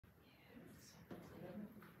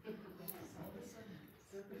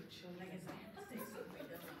I guess I have to say something,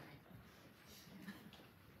 don't I?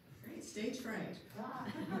 Great, stage fright.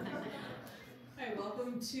 Hi,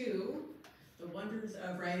 welcome to the Wonders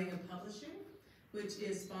of Writing and Publishing, which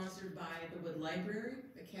is sponsored by the Wood Library,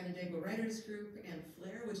 the Canandaigua Writers Group, and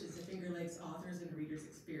Flair, which is the Finger Lakes Authors and Readers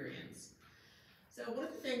Experience. So one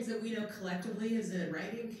of the things that we know collectively is that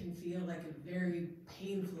writing can feel like a very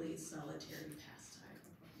painfully solitary pastime.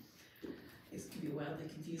 It can be a wildly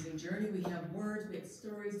confusing journey. We have words, we have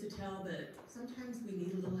stories to tell, but sometimes we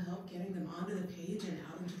need a little help getting them onto the page and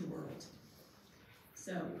out into the world.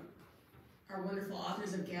 So our wonderful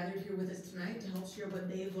authors have gathered here with us tonight to help share what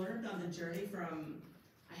they've learned on the journey from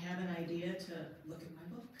I have an idea to look at my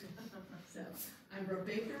book. So I'm Brooke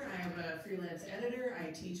Baker. I am a freelance editor.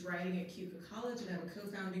 I teach writing at Cuca College, and I'm a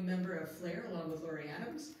co-founding member of Flair along with Lori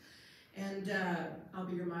Adams. And I'll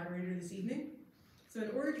be your moderator this evening. So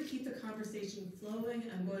in order to keep the conversation flowing,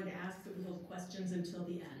 I'm going to ask that we hold questions until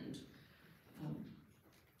the end.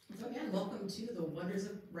 So again, welcome to the Wonders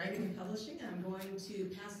of Writing and Publishing. I'm going to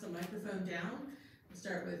pass the microphone down. We'll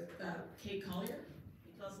start with Kate Collier. Can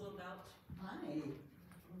you tell us a little about? Hi,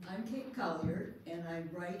 I'm Kate Collier, and I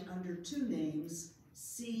write under two names,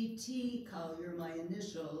 C.T. Collier, my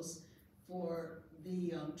initials, for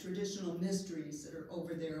the traditional mysteries that are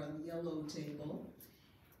over there on the yellow table,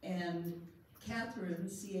 and Catherine,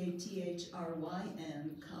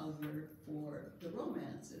 C-A-T-H-R-Y-N, Collier, for the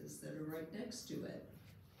romances that are right next to it.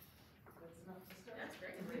 That's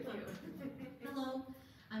great, thank you. Hello,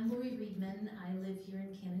 I'm Lori Reedman. I live here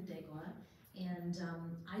in Canandaigua, and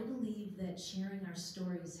I believe that sharing our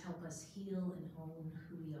stories help us heal and own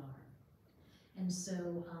who we are. And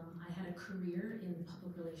so I had a career in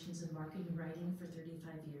public relations and marketing writing for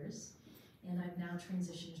 35 years, and I've now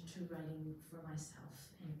transitioned to writing for myself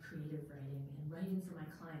and creative writing and writing for my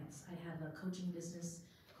clients. I have a coaching business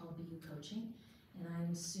called BU Coaching, and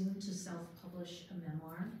I'm soon to self-publish a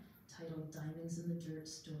memoir titled Diamonds in the Dirt,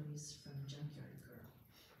 Stories from a Junkyard Girl.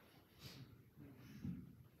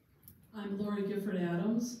 I'm Lori Gifford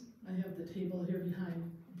Adams. I have the table here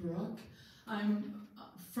behind Brooke. I'm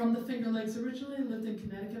from the Finger Lakes originally, lived in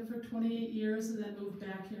Connecticut for 28 years and then moved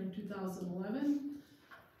back here in 2011.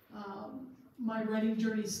 My writing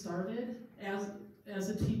journey started as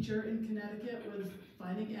a teacher in Connecticut with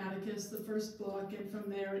Finding Atticus, the first book, and from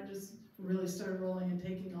there it just really started rolling and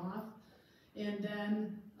taking off. And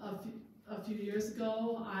then a few years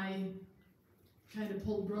ago, I kind of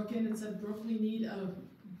pulled Brooke in and said, Brooke, we need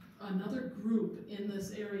another group in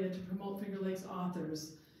this area to promote Finger Lakes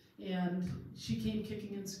authors. And she came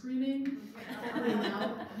kicking and screaming.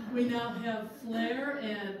 We now have Flair,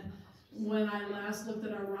 and when I last looked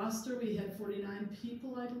at our roster, we had 49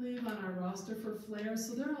 people, I believe, on our roster for Flair.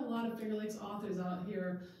 So there are a lot of Finger Lakes authors out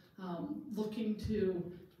here looking to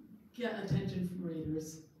get attention from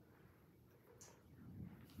readers.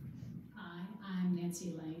 Hi, I'm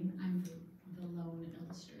Nancy Lane. I'm the lone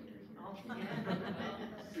illustrator here.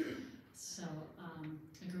 So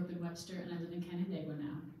I grew up in Webster and I live in Canandaigua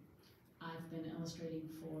now. I've been illustrating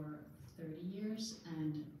for 30 years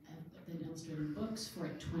and have been illustrating books for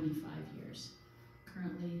 25 years.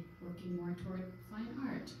 Currently working more toward fine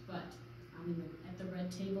art, but I'm at the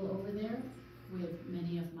red table over there with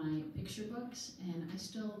many of my picture books, and I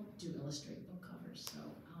still do illustrate book covers, so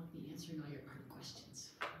I'll be answering all your art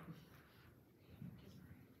questions.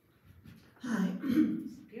 Hi,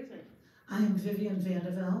 I'm Vivian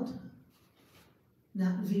Vandeveld,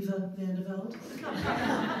 not Viva Vandeveld.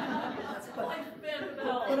 But I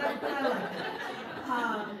like it.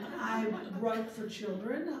 I write for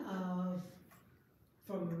children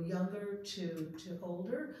from younger to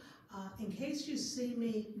older. In case you see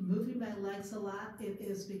me moving my legs a lot, it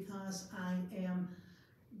is because I am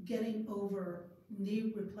getting over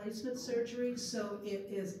knee replacement surgery, so it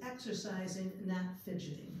is exercising, not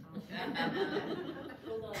fidgeting.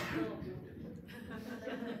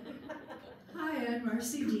 Hi, I'm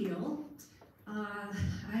Marcy Deal.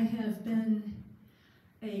 I have been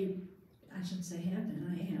I shouldn't say have been,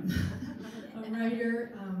 I am a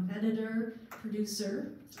writer, editor,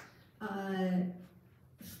 producer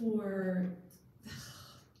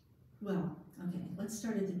let's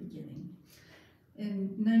start at the beginning.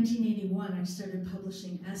 In 1981, I started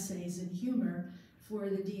publishing essays and humor for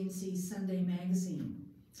the D&C Sunday magazine,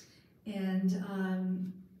 and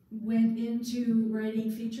went into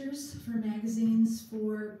writing features for magazines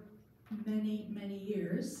for many, many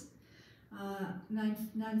years,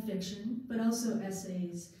 nonfiction, but also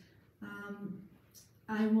essays.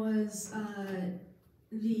 I was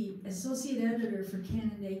the associate editor for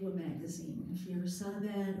Canandaigua magazine. If you ever saw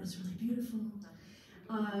that, it was really beautiful.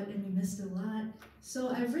 and we missed a lot. So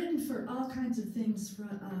I've written for all kinds of things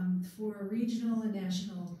for regional and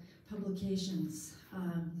national publications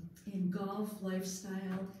in golf,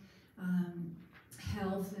 lifestyle,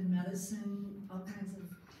 health and medicine, all kinds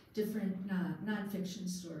of different nonfiction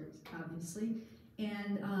stories, obviously.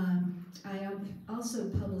 And I also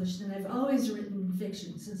published, and I've always written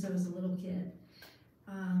fiction since I was a little kid.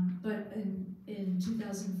 But in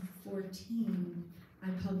 2014, I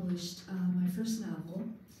published my first novel,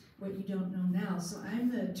 What You Don't Know Now. So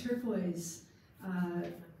I'm the turquoise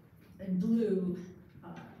and blue,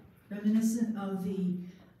 reminiscent of the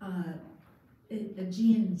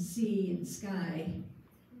Aegean Sea and Sky.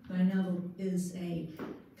 My novel is a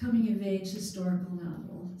coming-of-age historical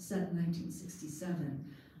novel set in 1967.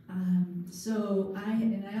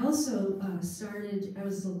 I also I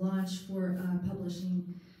was the launch for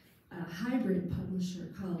publishing a hybrid publisher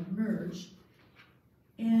called Merge.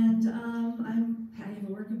 And I have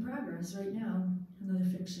a work in progress right now, another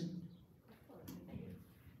fiction.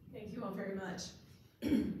 Thank you all very much.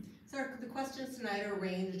 So the questions tonight are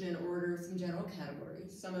arranged in order of some general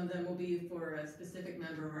categories. Some of them will be for a specific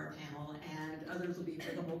member of our panel, and others will be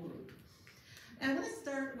for the whole group. And I want to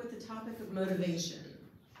start with the topic of motivation.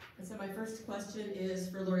 And so my first question is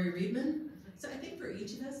for Lori Reedman. So I think for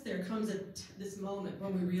each of us, there comes this moment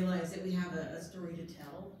when we realize that we have a story to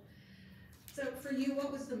tell. So for you,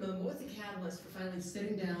 what was the moment, what was the catalyst for finally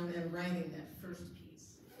sitting down and writing that first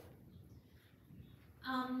piece?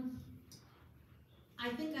 I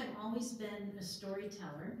think I've always been a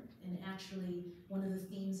storyteller, and actually one of the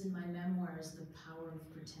themes in my memoir is the power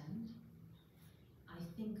of pretend. I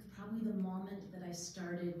think probably the moment that I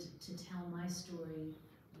started to tell my story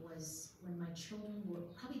was when my children were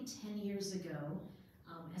probably 10 years ago.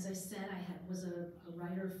 As I said, I was a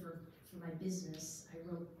writer for my business. I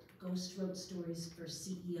ghost wrote stories for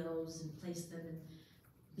CEOs and placed them in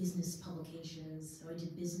business publications. So I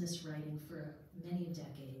did business writing for many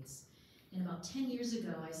decades. And about 10 years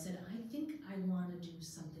ago, I said, I think I want to do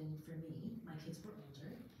something for me. My kids were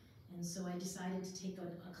older. And so I decided to take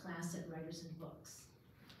a class at Writers and Books.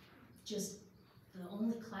 Just the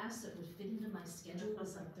only class that would fit into my schedule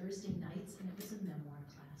was on Thursday nights, and it was a memoir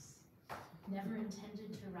class. Never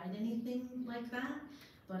intended to write anything like that,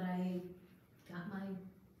 but I got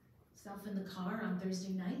myself in the car on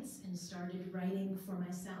Thursday nights and started writing for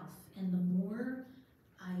myself. And the more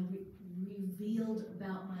I revealed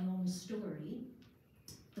about my own story,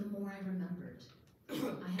 the more I remembered.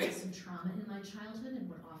 I had some trauma in my childhood, and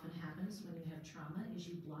what often happens when you have trauma is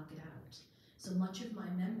you block it out. So much of my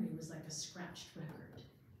memory was like a scratched record.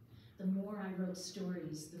 The more I wrote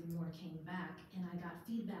stories, the more came back, and I got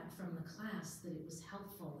feedback from the class that it was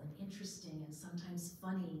helpful and interesting and sometimes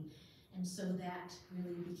funny. And so that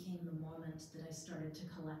really became the moment that I started to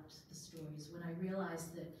collect the stories, when I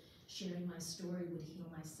realized that sharing my story would heal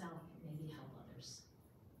myself and maybe help others.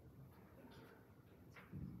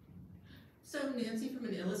 So Nancy, from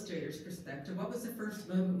an illustrator's perspective, what was the first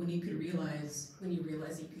moment when you realized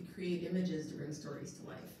you could create images to bring stories to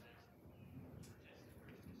life?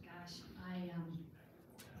 Gosh,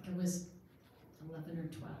 I was 11 or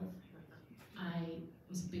 12. I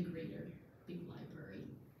was a big reader, big library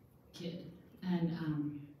kid, and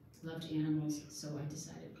loved animals, so I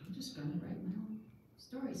decided I'm just gonna write my own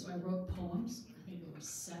story. So I wrote poems. I think there were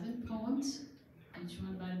 7 poems, each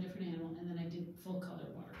one about a different animal, and then I did full color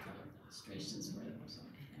watercolor illustrations for them. So,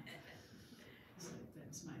 yeah. So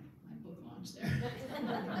that's my book launch there.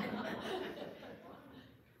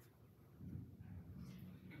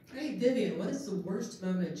 Hey, Vivian, what is the worst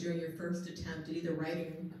moment during your first attempt at either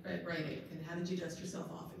writing, and how did you dust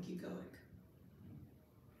yourself off and keep going?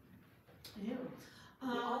 Ew.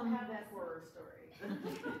 We all have that horror story.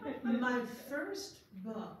 My first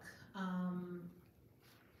book,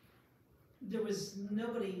 there was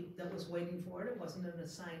nobody that was waiting for it. It wasn't an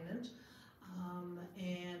assignment.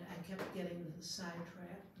 And I kept getting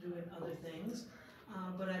sidetracked doing other things.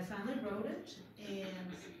 But I finally wrote it,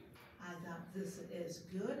 and I thought, this is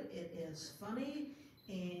good, it is funny,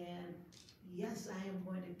 and yes, I am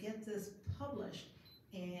going to get this published.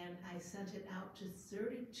 And I sent it out to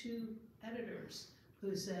 32 editors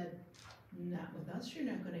who said, not with us, you're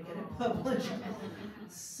not going to get it published.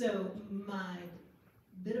 So my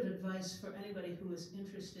bit of advice for anybody who is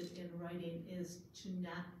interested in writing is to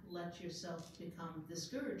not let yourself become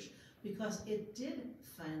discouraged, because it did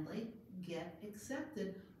finally get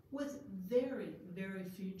accepted with very, very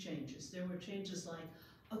few changes. There were changes like,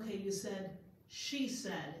 okay, you said, she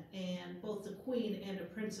said, and both the queen and a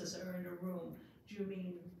princess are in a room. Do you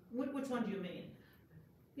mean, which one do you mean?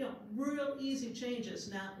 You know, real easy changes,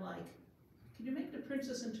 not like, can you make the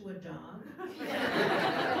princess into a dog?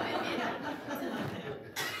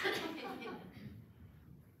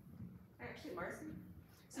 Actually, Marcy?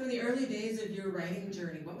 So in the early days of your writing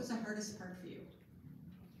journey, what was the hardest part for you?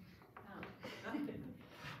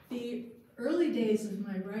 The early days of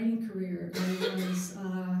my writing career, I was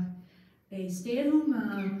a stay-at-home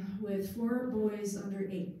mom with 4 boys under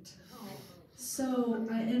 8. So,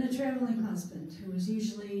 and a traveling husband who was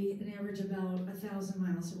usually an average about 1,000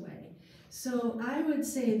 miles away. So I would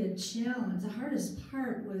say the challenge, the hardest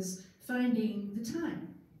part was finding the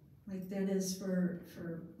time, like that is for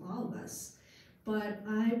all of us. But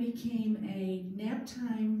I became a nap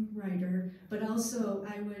time writer, but also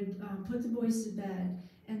I would put the boys to bed,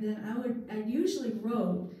 and then I usually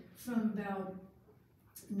wrote from about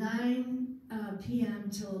 9 p.m.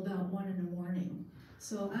 till about 1 in the morning.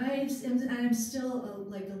 So I'm still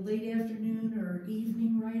like a late afternoon or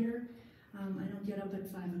evening writer. I don't get up at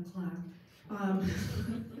 5 o'clock,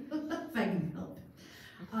 if I can help.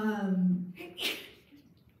 I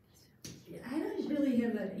don't really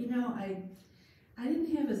have I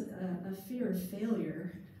didn't have a fear of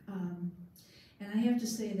failure, and I have to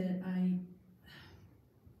say that I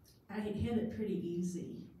had it pretty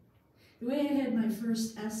easy. The way I had my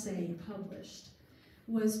first essay published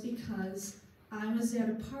was because I was at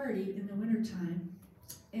a party in the wintertime,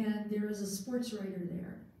 and there was a sports writer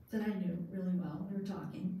there that I knew really well. We were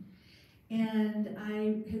talking, and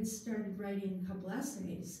I had started writing a couple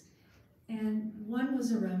essays, and one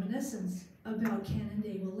was a reminiscence about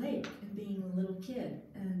Canandaigua Lake and being a little kid,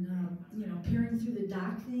 and peering through the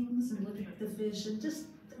dock things and looking at the fish, and just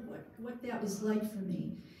what that was like for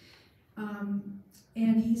me.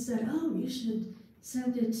 And he said, "Oh, you should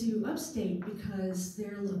send it to Upstate because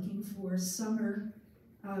they're looking for summer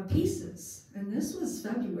pieces." And this was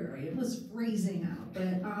February; it was freezing out,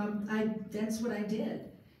 but that's what I did.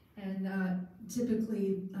 And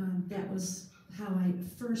typically, that was how I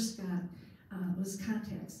first got was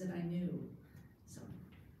contacts that I knew. So,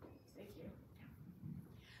 Thank you.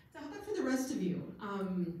 So how about for the rest of you?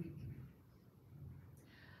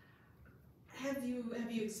 Have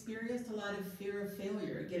you experienced a lot of fear of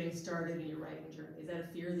failure getting started in your writing journey? Is that a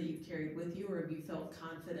fear that you've carried with you, or have you felt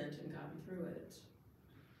confident and gotten through it?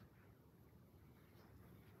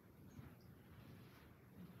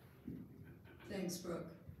 Thanks,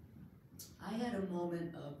 Brooke. I had a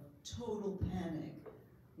moment of total panic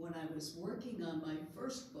when I was working on my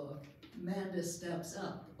first book, Amanda Steps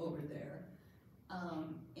Up over there,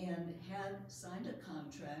 and had signed a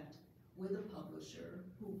contract with a publisher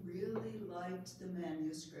who really liked the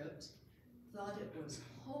manuscript, thought it was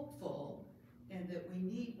hopeful, and that we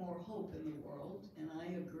need more hope in the world, and I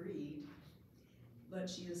agreed. But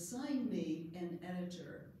she assigned me an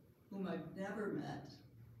editor whom I've never met,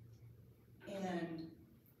 and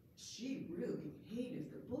she really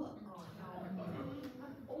hated the book.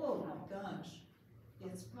 Oh my gosh.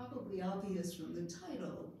 It's probably obvious from the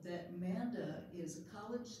title that Amanda is a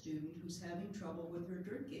college student who's having trouble with her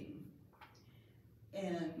drinking.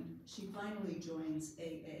 And she finally joins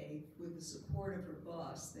AA with the support of her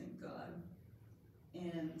boss, thank God,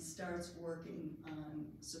 and starts working on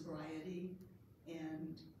sobriety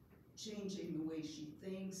and changing the way she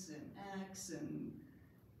thinks and acts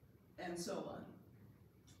and so on.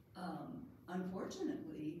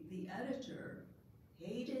 Unfortunately, the editor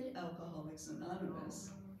hated Alcoholics Anonymous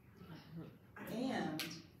and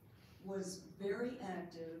was very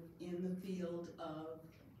active in the field of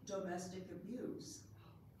domestic abuse.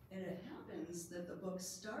 And it happens that the book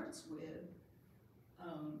starts with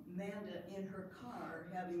Amanda in her car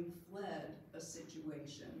having fled a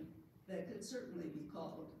situation that could certainly be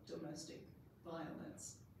called domestic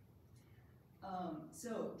violence.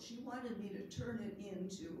 So she wanted me to turn it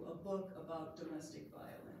into a book about domestic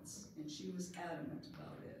violence, and she was adamant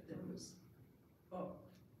about it. It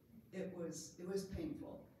was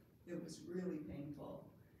painful. It was really painful.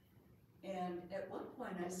 And at one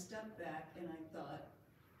point I stepped back and I thought,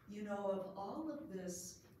 of all of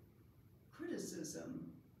this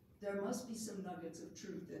criticism, there must be some nuggets of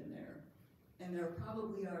truth in there. And there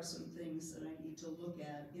probably are some things that I need to look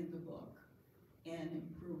at in the book and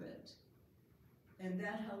improve it. And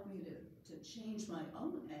that helped me to change my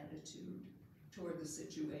own attitude toward the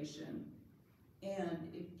situation. And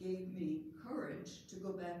it gave me courage to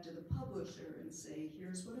go back to the publisher and say,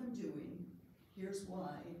 here's what I'm doing, here's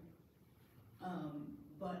why.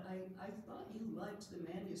 But I thought you liked the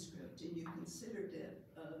manuscript and you considered it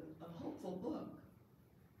a hopeful book.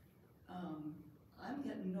 I'm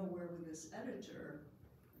getting nowhere with this editor,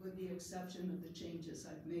 with the exception of the changes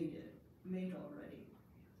I've made already.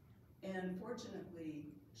 And fortunately,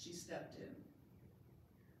 she stepped in.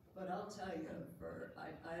 But I'll tell you,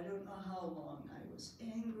 I don't know how long, I was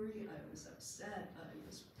angry, I was upset, I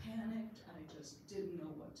was panicked, I just didn't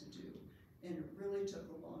know what to do. And it really took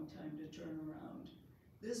a long time to turn around.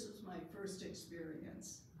 This was my first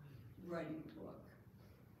experience writing a book.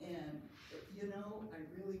 And, you know, I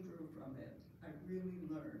really grew from it. I really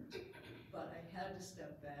learned. But I had to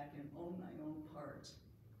step back and own my own part.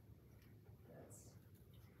 That's...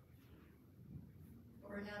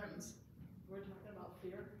 Or Adams. We're talking about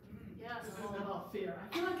fear? Yes. It's all about fear.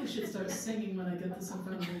 I feel like I should start singing when I get this in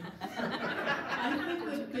front of me. I think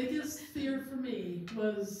the biggest fear for me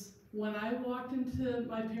was when I walked into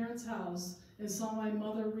my parents' house and saw my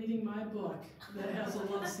mother reading my book that has a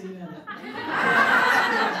love scene in it.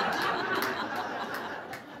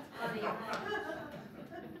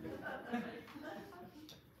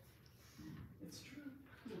 It's true.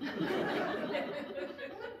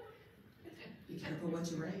 Be careful what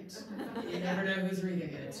you write. You never know who's reading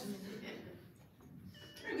it.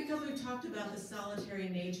 Because we've talked about the solitary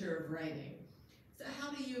nature of writing, so how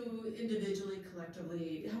do you individually,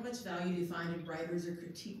 collectively, how much value do you find in writers or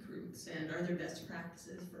critique groups, and are there best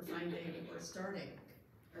practices for finding or starting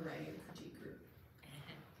a writing or critique group?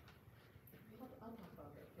 I'll talk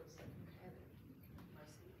about that for a second.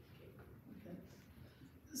 Okay.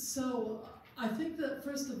 So I think that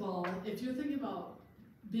first of all, if you're thinking about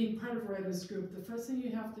being part of a writer's group, the first thing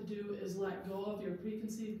you have to do is let go of your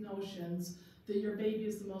preconceived notions that your baby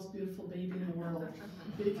is the most beautiful baby in the world.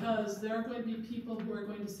 Because there are going to be people who are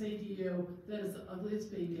going to say to you, that is the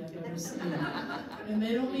ugliest baby I've ever seen. And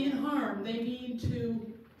they don't mean harm, they mean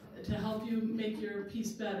to help you make your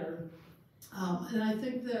piece better. And I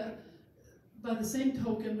think that by the same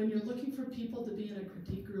token, when you're looking for people to be in a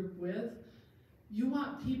critique group with, you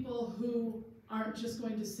want people who aren't just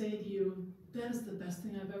going to say to you, that is the best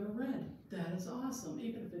thing I've ever read. That is awesome,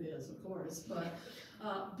 even if it is, of course.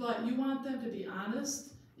 But you want them to be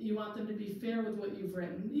honest. You want them to be fair with what you've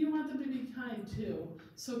written. You want them to be kind too.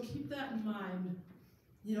 So keep that in mind.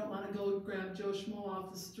 You don't want to go grab Joe Schmo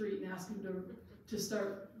off the street and ask him to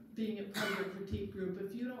start being a part of your critique group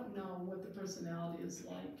if you don't know what the personality is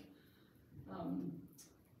like.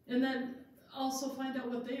 And then also find out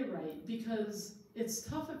what they write, because it's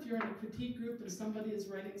tough if you're in a critique group and somebody is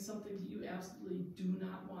writing something that you absolutely do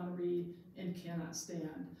not want to read and cannot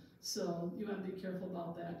stand. So you want to be careful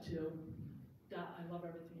about that too. God, I love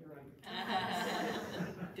everything you write.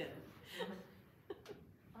 Good.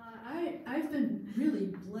 I've been really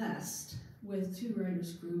blessed with two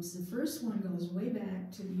writers groups. The first one goes way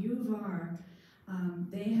back to the U of R.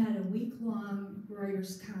 They had a week-long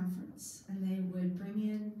writers conference, and they would bring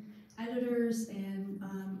in editors and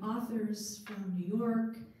authors from New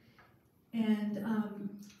York. And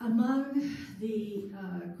among the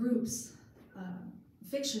group's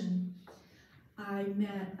fiction, I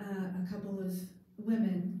met a couple of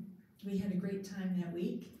women. We had a great time that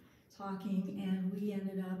week talking, and we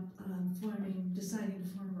ended up deciding to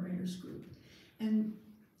form a writers group. And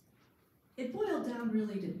it boiled down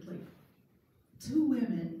really to like two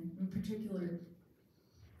women in particular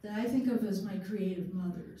that I think of as my creative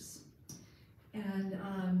mothers. And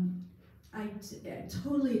I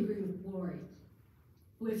totally agree with Lori.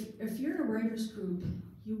 If you're in a writers group,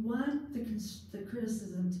 you want the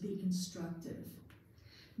criticism to be constructive,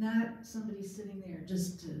 not somebody sitting there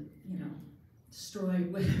just to, you know, destroy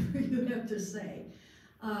whatever you have to say.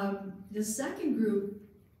 The second group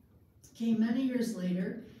came many years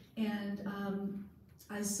later, and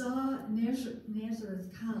I saw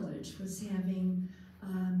Nazareth College was having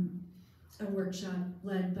a workshop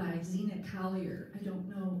led by Zena Collier. I don't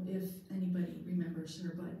know if anybody remembers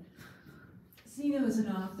her, but Zena was an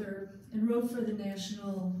author and wrote for the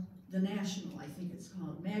National, I think it's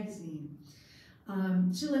called, magazine.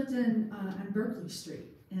 She lived on Berkeley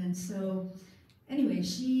Street, and so anyway,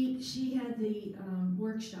 she had the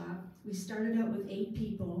workshop. We started out with 8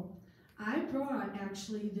 people. I brought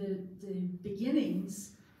actually the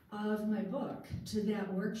beginnings of my book to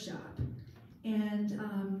that workshop, and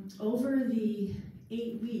over the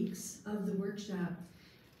 8 weeks of the workshop,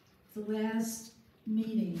 the last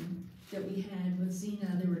meeting that we had with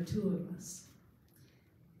Zena, there were 2 of us.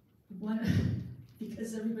 One,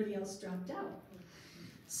 because everybody else dropped out.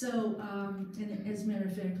 So, and as a matter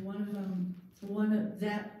of fact, one of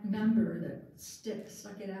that member that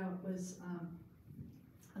stuck it out was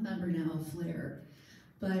a member now of Flair.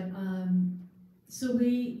 But, so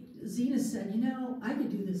Zena said, you know, I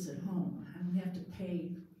could do this at home. I don't have to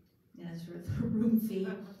pay Nazareth a room fee.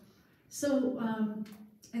 So,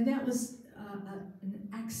 and that was an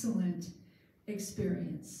excellent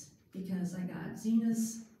experience, because I got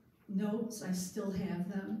Zena's notes, I still have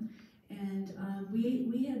them, And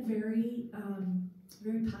we had very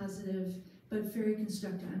positive, but very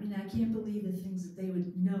constructive. I mean, I can't believe the things that they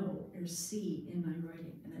would know or see in my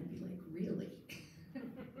writing, and I'd be like, really?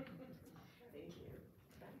 Thank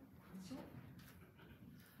you.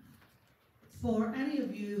 For any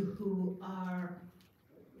of you who are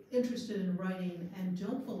interested in writing and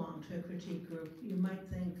don't belong to a critique group, you might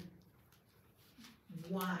think,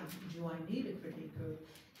 why do I need a critique group?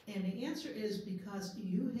 And the answer is because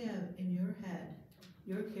you have in your head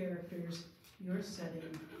your characters, your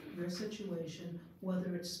setting, your situation,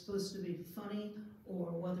 whether it's supposed to be funny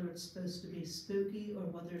or whether it's supposed to be spooky or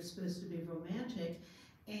whether it's supposed to be romantic.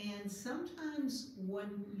 And sometimes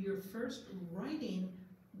when you're first writing,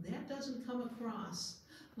 that doesn't come across.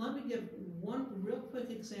 Let me give one real quick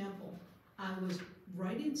example. I was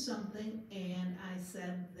writing something and I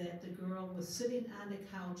said that the girl was sitting on the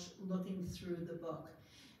couch looking through the book.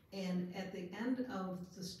 And at the end of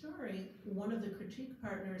the story, one of the critique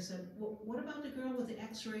partners said, well, what about the girl with the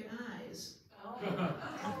x-ray eyes?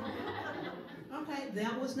 Okay,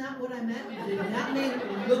 that was not what I meant. Did not mean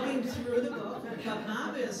looking through the book, but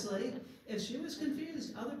obviously, if she was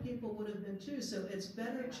confused, other people would have been too. So it's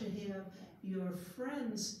better to have your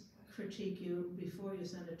friends critique you before you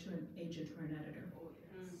send it to an agent or an editor.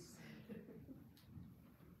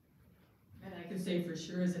 And I can say for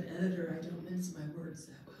sure as an editor, I don't mince my words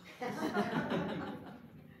that well.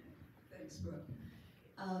 Thanks, Brooke.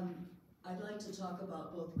 I'd like to talk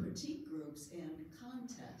about both critique groups and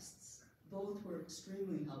contests. Both were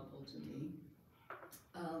extremely helpful to me.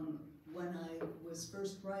 When I was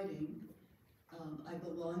first writing, I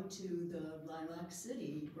belonged to the Lilac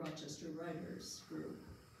City Rochester Writers Group,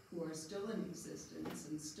 who are still in existence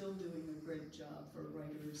and still doing a great job for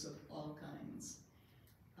writers of all kinds.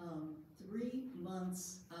 3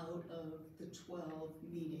 months out of the 12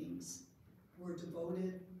 meetings were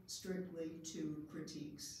devoted strictly to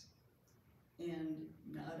critiques. And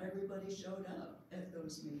not everybody showed up at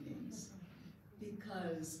those meetings,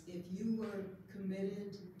 because if you were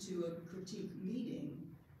committed to a critique meeting,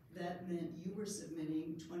 that meant you were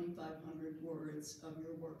submitting 2,500 words of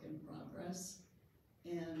your work in progress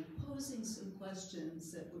and posing some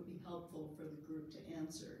questions that would be helpful for the group to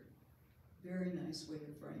answer. Very nice way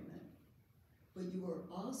to frame it. But you were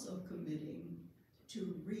also committing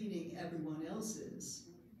to reading everyone else's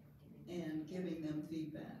and giving them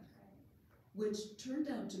feedback, which turned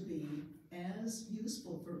out to be as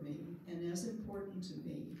useful for me and as important to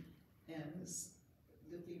me as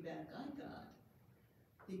the feedback I got,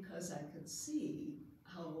 because I could see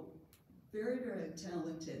how very, very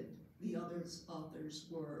talented the other authors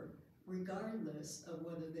were, regardless of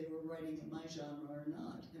whether they were writing in my genre or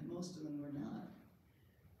not, and most of them were not.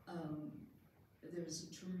 There's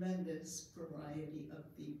a tremendous variety of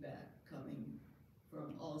feedback coming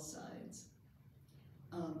from all sides.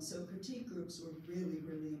 So critique groups were really,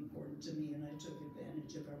 really important to me, and I took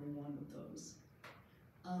advantage of every one of those.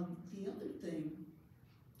 The other thing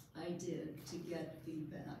I did to get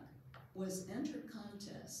feedback was enter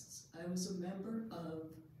contests. I was a member of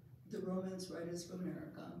the Romance Writers of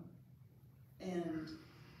America, and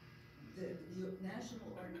the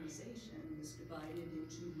national organization is divided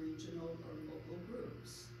into regional or local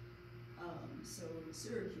groups. So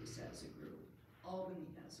Syracuse has a group, Albany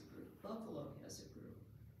has a group, Buffalo has a group,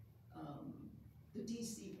 the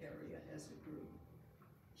DC area has a group,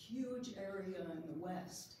 huge area in the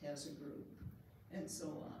West has a group, and so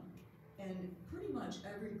on. And pretty much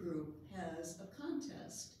every group has a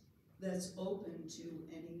contest that's open to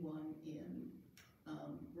anyone in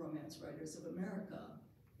Romance Writers of America.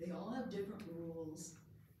 They all have different rules,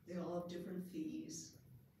 they all have different fees,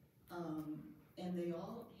 and they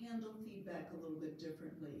all handle feedback a little bit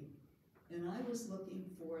differently. And I was looking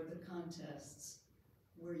for the contests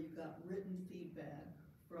where you got written feedback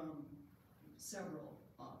from several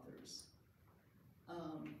authors.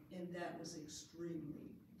 And that was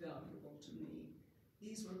extremely valuable to me.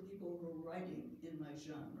 These were people who were writing in my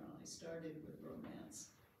genre. I started with romance.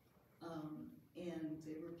 And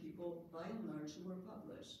they were people, by and large, who were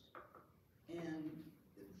published. And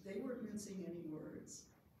they weren't mincing any words.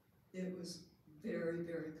 It was very,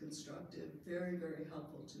 very constructive, very, very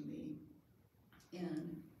helpful to me.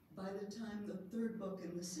 And by the time the third book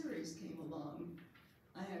in the series came along,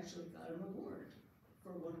 I actually got an award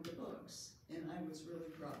for one of the books, and I was really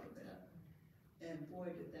proud of that. And boy,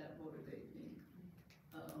 did that motivate me.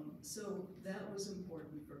 So that was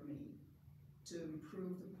important for me, to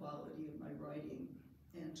improve the quality of my writing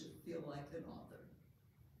and to feel like an author.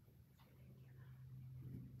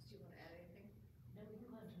 Do you want to add anything? No, we can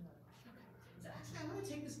go on to another question. Actually, I want want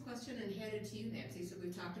to take this question and hand it to you, Nancy. So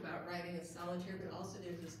we've talked about writing as solitaire, but also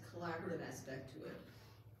there's this collaborative aspect to it.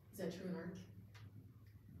 Is that true in art?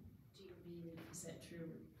 Do you mean, is that true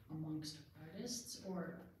amongst artists,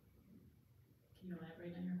 or can you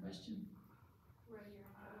elaborate on your question? Right here.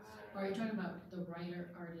 Or are you talking about the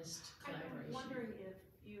writer-artist collaboration? I'm wondering if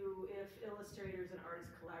illustrators and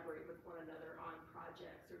artists collaborate with one another on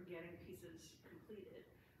projects or getting pieces completed.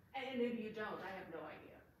 And maybe you don't, I have no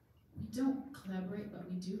idea. We don't collaborate, but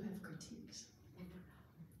we do have critiques,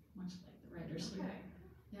 much like the writers here. Okay.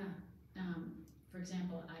 Yeah. For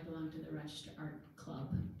example, I belong to the Rochester Art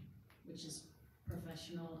Club, which is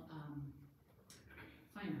professional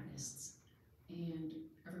fine artists. And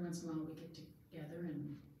every once in a while we get together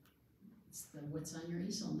and it's the What's on Your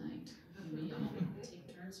Easel night. And we all take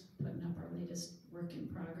turns putting up our latest work in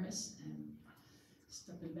progress and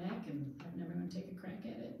stepping back and having everyone take a crack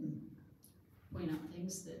at it and point out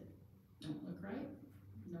things that don't look right,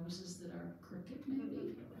 noses that are crooked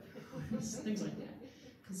maybe, or things like that.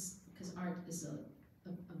 Because art is a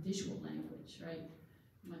visual language, right?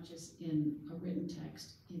 Much as in a written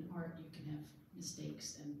text, in art you can have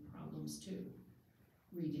mistakes and problems too,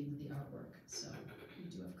 reading the artwork. So we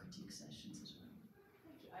do have critique sessions as well.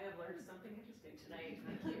 Thank you. I have learned something interesting tonight.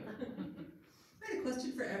 Thank you. I had a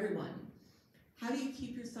question for everyone. How do you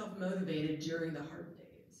keep yourself motivated during the hard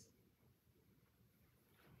days?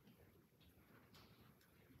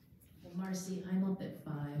 Well, Marcy, I'm up at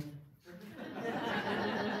 5.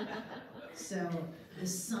 So the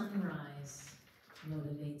sunrise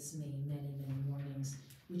motivates me many, many mornings,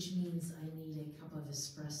 which means I need a cup of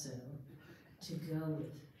espresso to go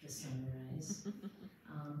with the sunrise.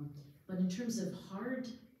 But in terms of hard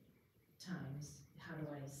times, how do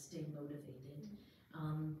I stay motivated?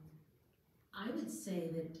 I would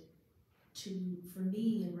say that for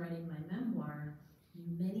me in writing my memoir,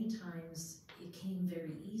 many times it came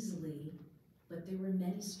very easily, but there were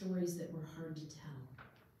many stories that were hard to tell.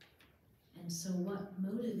 And so what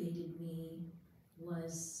motivated me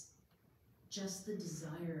was just the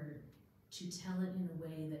desire to tell it in a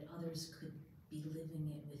way that others could be living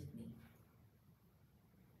it with me.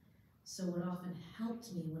 So what often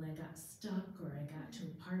helped me when I got stuck or I got to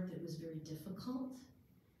a part that was very difficult,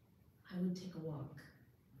 I would take a walk.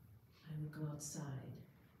 I would go outside.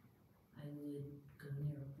 I would go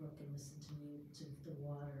near a brook and listen to the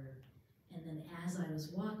water. And then as I was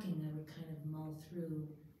walking, I would kind of mull through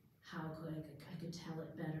how I could tell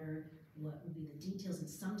it better, what would be the details, and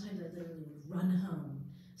sometimes I literally would run home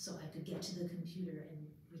so I could get to the computer and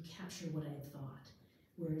recapture what I had thought.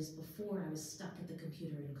 Whereas before I was stuck at the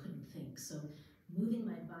computer and couldn't think. So moving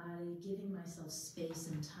my body, giving myself space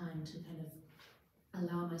and time to kind of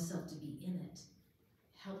allow myself to be in it,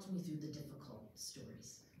 helped me through the difficult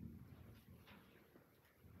stories.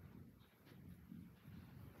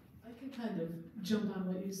 I can kind of jump on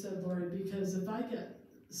what you said, Lori, because if I get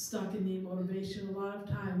stuck and need motivation, a lot of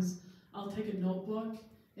times I'll take a notebook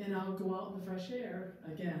and I'll go out in the fresh air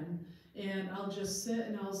again, and I'll just sit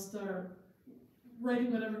and I'll start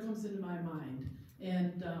writing whatever comes into my mind.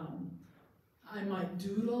 And I might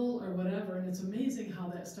doodle or whatever, and it's amazing how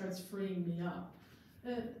that starts freeing me up.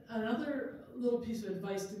 And another little piece of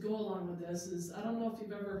advice to go along with this is, I don't know if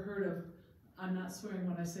you've ever heard of, I'm not swearing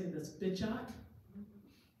when I say this, bitchok.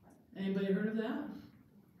 Anybody heard of that?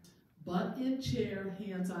 Butt in chair,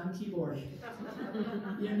 hands on keyboard.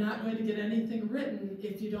 You're not going to get anything written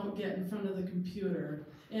if you don't get in front of the computer.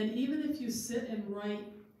 And even if you sit and write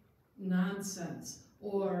nonsense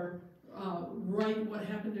or write what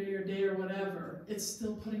happened to your day or whatever, it's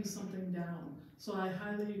still putting something down. So I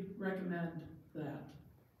highly recommend that.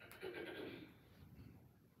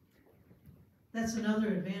 That's another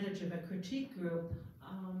advantage of a critique group.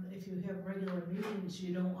 If you have regular meetings,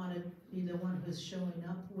 you don't want to be the one who's showing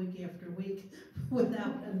up week after week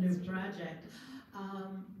without a new project.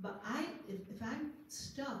 But if I'm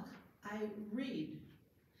stuck, I read.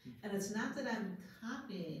 And it's not that I'm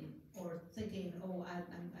copying or thinking, oh,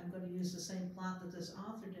 I'm going to use the same plot that this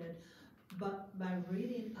author did, but by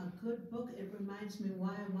reading a good book, it reminds me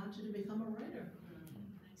why I wanted to become a writer.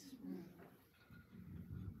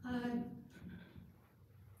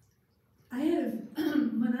 I had,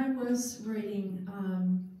 when I was writing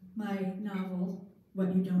my novel,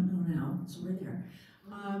 What You Don't Know Now, so we're there,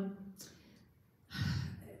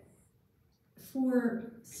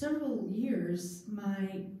 for several years,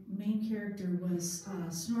 my main character was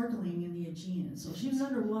snorkeling in the Aegean, so she was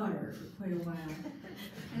underwater for quite a while.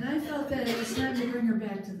 And I felt that it was time to bring her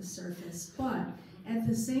back to the surface, but at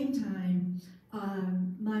the same time,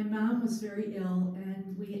 my mom was very ill,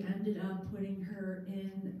 and we ended up putting her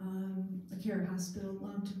in a care hospital,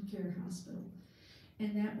 long-term care hospital.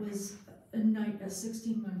 and that was a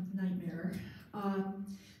 16-month nightmare.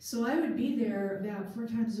 So I would be there about 4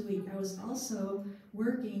 times a week. I was also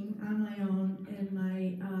working on my own in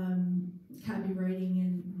my copywriting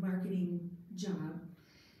and marketing job.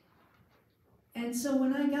 And so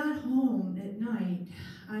when I got home at night,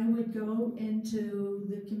 I would go into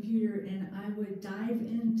the computer and I would dive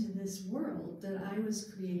into this world that I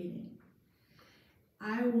was creating.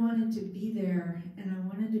 I wanted to be there, and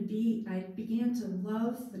I began to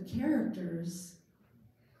love the characters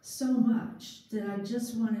so much that I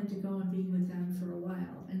just wanted to go and be with them for a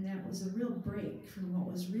while. And that was a real break from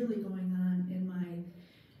what was really going on in my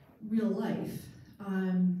real life.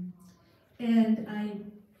 And I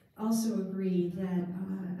also agree that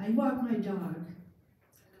I walk my dog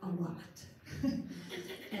a lot.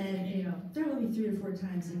 And probably 3 or 4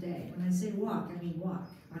 times a day. When I say walk, I mean walk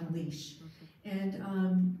on a leash. And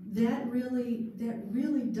that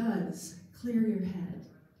really does clear your head.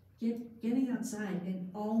 Getting outside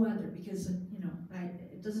in all weather, because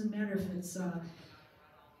it doesn't matter if it's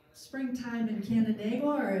springtime in Canandaigua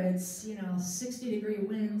or it's 60-degree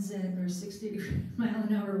winds or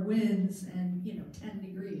 60-mile-an-hour winds and 10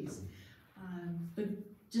 degrees. But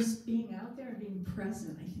just being out there and being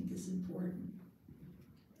present, I think, is important.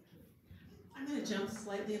 I'm going to jump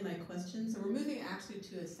slightly in my questions. So we're moving actually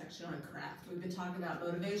to a section on craft. We've been talking about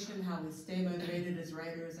motivation, how we stay motivated as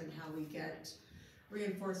writers, and how we get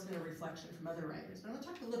reinforcement or reflection from other writers. But I want to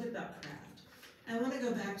talk a little bit about craft. And I want to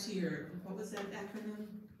go back to what was that acronym?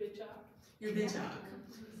 Your BITOC.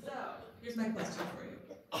 So, here's my question for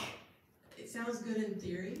you. It sounds good in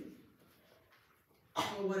theory,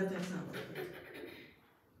 but what if that's not working?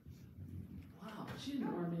 Wow, she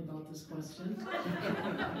didn't warn me about this question.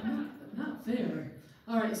 Not fair.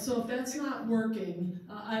 All right, so if that's not working,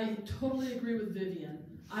 I totally agree with Vivian.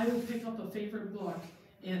 I will pick up a favorite book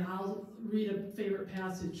and I'll read a favorite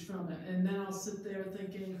passage from it, and then I'll sit there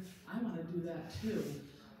thinking, I want to do that too.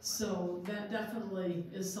 So that definitely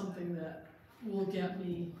is something that will get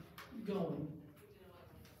me going.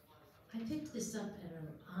 I picked this up at an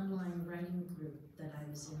online writing group that I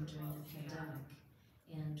was in during the pandemic,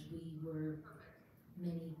 and we were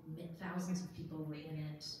thousands of people were in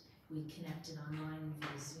it. We connected online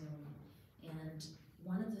via Zoom, and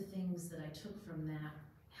one of the things that I took from that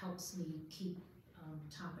helps me keep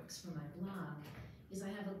topics for my blog is I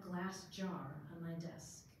have a glass jar on my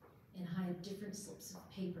desk, and I have different slips of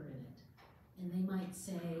paper in it, and they might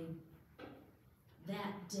say,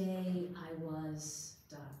 that day I was ...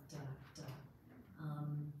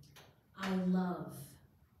 I love ...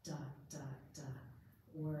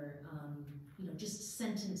 or just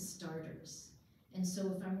sentence starters. And so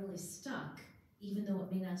if I'm really stuck, even though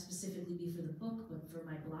it may not specifically be for the book, but for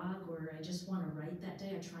my blog, or I just want to write that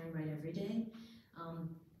day, I try and write every day,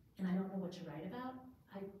 and I don't know what to write about,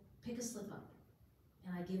 I pick a slip up,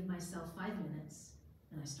 and I give myself 5 minutes,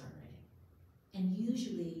 and I start writing. And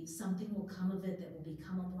usually something will come of it that will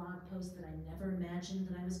become a blog post that I never imagined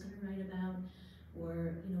that I was going to write about,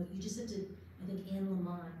 or you just have to. I think Anne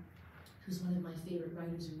Lamont, who's one of my favorite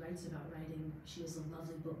writers who writes about writing, she has a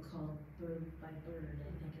lovely book called Bird by Bird,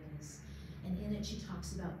 I think it is. And in it she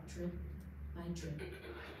talks about drip by drip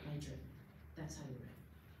by drip. That's how you write.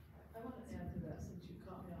 I want to add to that since you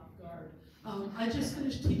caught me off guard. I just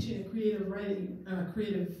finished teaching a creative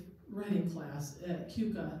writing class at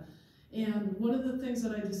CUCA, and one of the things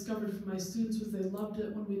that I discovered from my students was they loved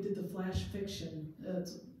it when we did the flash fiction.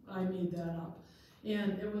 I made that up.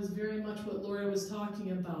 And it was very much what Lori was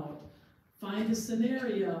talking about. Find a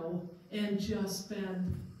scenario and just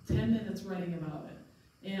spend 10 minutes writing about it.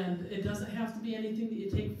 And it doesn't have to be anything that you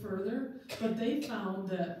take further, but they found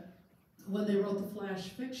that when they wrote the flash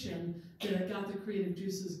fiction, that it got the creative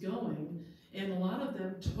juices going. And a lot of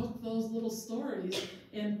them took those little stories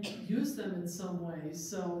and used them in some way.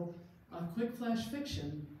 So a quick flash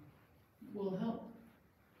fiction will help.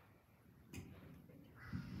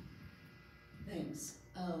 Thanks.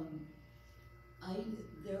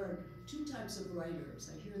 There are 2 types of writers.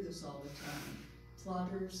 I hear this all the time: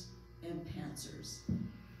 plotters and pantsers.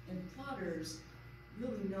 And plotters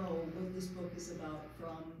really know what this book is about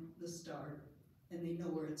from the start, and they know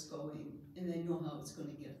where it's going, and they know how it's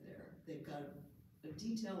going to get there. They've got a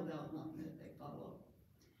detailed outline that they follow.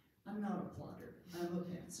 I'm not a plotter, I'm a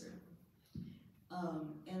pantser.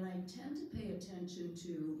 And I tend to pay attention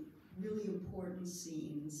to really important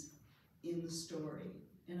scenes in the story,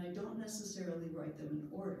 and I don't necessarily write them in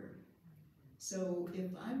order. So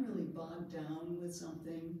if I'm really bogged down with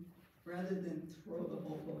something, rather than throw the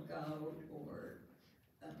whole book out or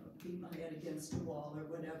beat my head against a wall or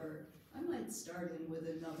whatever, I might start in with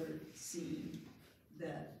another scene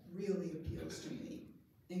that really appeals to me.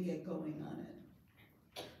 and get going on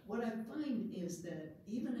it. What I find is that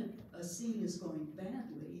even if a scene is going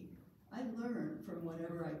badly, I learn from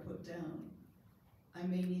whatever I put down. I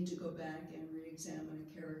may need to go back and re-examine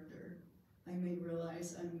a character. I may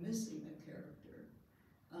realize I'm missing a character.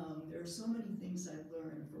 There are so many things I've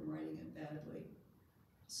learned from writing it badly.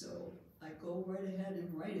 So I go right ahead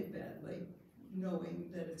and write it badly, knowing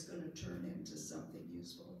that it's going to turn into something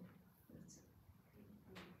useful. That's it.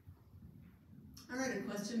 All right, a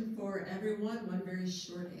question for everyone, one very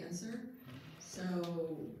short answer.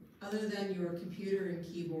 So, other than your computer and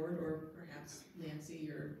keyboard, or perhaps Nancy,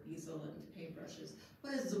 your easel and paintbrushes,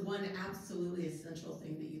 what is the one absolutely essential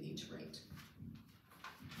thing that you need to write?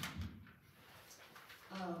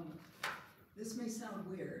 This may sound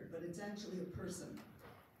weird, but it's actually a person.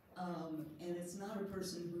 And it's not a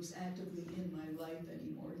person who's actively in my life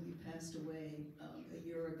anymore. He passed away a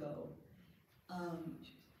year ago.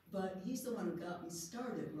 But he's the one who got me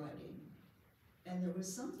started writing. And there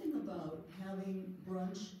was something about having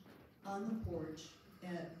brunch on the porch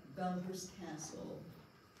at Belhurst Castle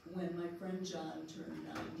when my friend John turned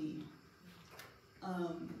 90,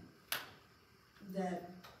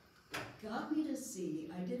 that got me to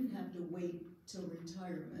see I didn't have to wait till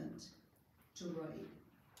retirement to write.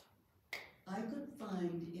 I could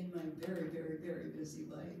find in my very, very, very busy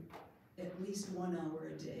life at least 1 hour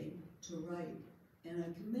a day to write, and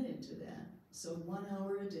I committed to that. So 1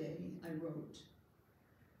 hour a day I wrote.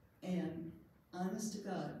 And honest to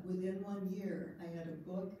God, within 1 year I had a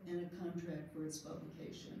book and a contract for its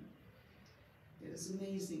publication. It was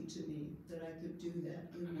amazing to me that I could do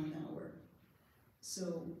that in 1 hour.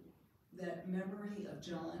 So that memory of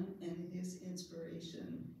John and his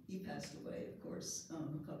inspiration, he passed away, of course,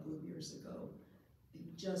 a couple of years ago.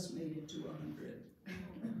 He just made it to 100.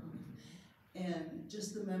 And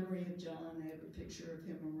just the memory of John, I have a picture of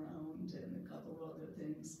him around and a couple of other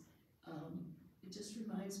things. It just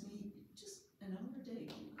reminds me, just an hour a day,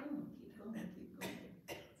 keep going, keep going, keep going.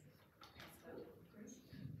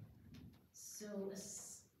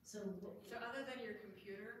 So other than your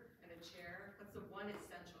computer and a chair, what's the one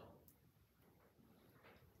essential?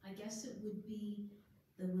 I guess it would be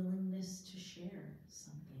the willingness to share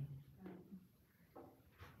something.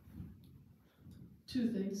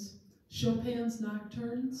 2 things. Chopin's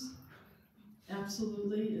Nocturnes,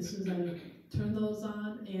 absolutely, as soon as I turn those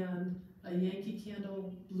on, and a Yankee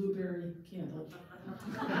Candle blueberry candle.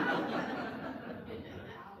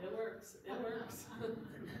 It works, it works.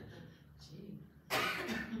 Gee.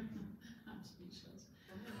 I'm speechless.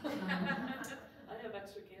 I have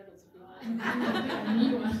extra candles if you want. I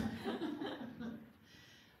knew one.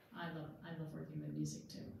 I love working with music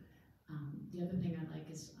too. The other thing I like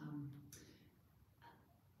is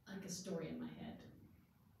like a story in my head.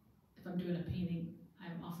 If I'm doing a painting,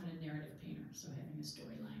 I'm often a narrative painter, so having a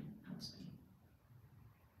storyline helps me.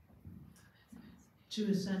 2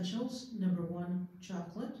 essentials. Number 1,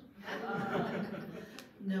 chocolate.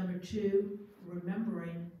 Number 2,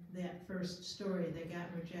 remembering that first story that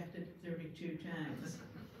got rejected 32 times.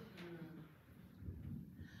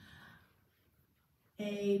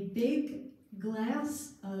 A big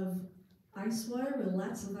glass of ice water with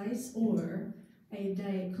lots of ice, or a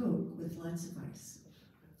Diet Coke with lots of ice.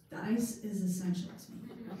 The ice is essential to me.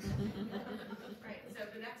 Right, so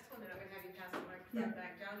the next one that I'm gonna have you pass the microphone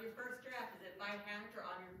back down. Your first draft, is it by hand or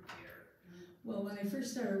on your computer? Well, when I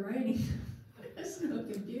first started writing, there was no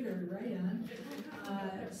computer to write on.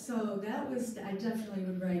 So that was, I definitely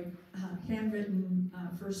would write handwritten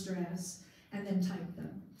first drafts and then type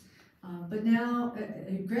them. But now,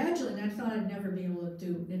 gradually, and I thought I'd never be able to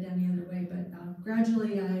do it any other way, but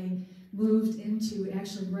gradually I moved into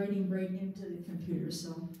actually writing right into the computer,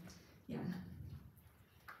 so yeah.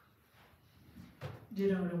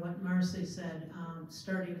 Ditto to what Marcy said.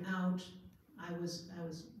 Starting out, I was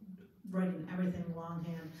writing everything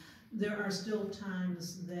longhand. There are still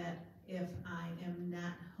times that if I am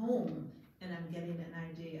not home and I'm getting an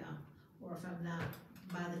idea, or if I'm not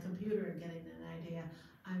by the computer and getting an idea,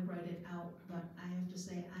 I write it out, but I have to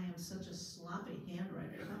say I am such a sloppy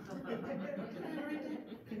handwriter.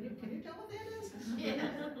 Can you tell what that is? Yeah.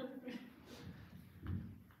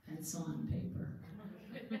 Pencil on paper.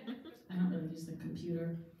 I don't really use the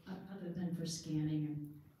computer other than for scanning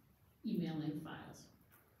and emailing files.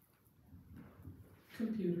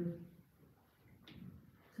 Computer.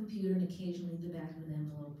 Computer and occasionally the back of an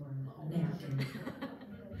envelope or a napkin.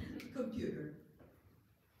 Computer.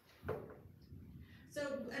 So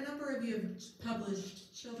a number of you have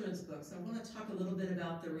published children's books. I want to talk a little bit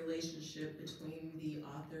about the relationship between the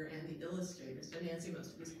author and the illustrator. So Nancy,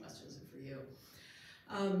 most of these questions are for you.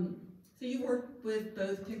 So you work with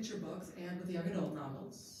both picture books and with young adult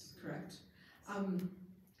novels, correct?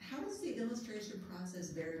 How does the illustration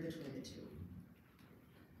process vary between the two?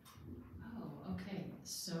 Oh, okay,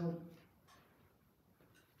 so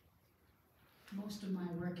most of my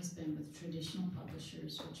work has been with traditional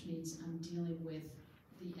publishers, which means I'm dealing with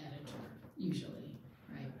the editor, usually,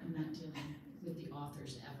 right? I'm not dealing with the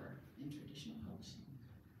authors ever in traditional publishing.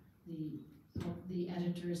 The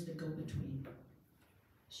editor is the go-between.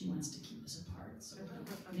 She wants to keep us apart, so we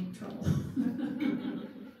don't make trouble.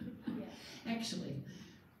 Actually,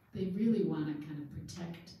 they really want to kind of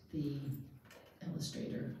protect the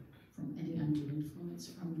illustrator from any undue influence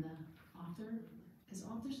from the author, because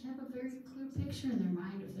authors have a very clear picture in their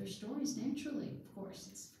mind of their stories naturally, of course.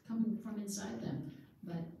 It's coming from inside them,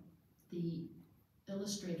 but the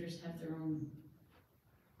illustrators have their own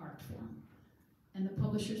art form, and the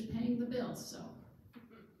publisher's paying the bills, so.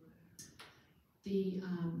 The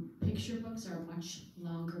picture books are a much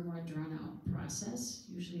longer, more drawn-out process,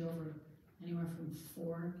 usually over anywhere from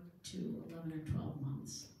 4 to 11 or 12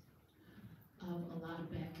 months of a lot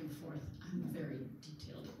of back and forth. I'm a very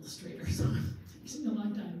detailed illustrator, so it takes me a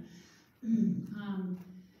long time.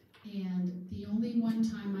 And the only one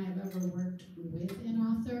time I have ever worked with an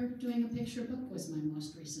author doing a picture book was my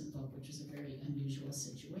most recent book, which was a very unusual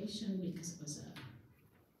situation because it was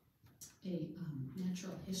a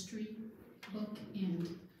natural history book,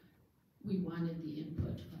 and we wanted the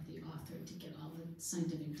input of the author to get all the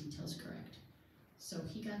scientific details correct. So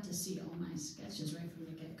he got to see all my sketches right from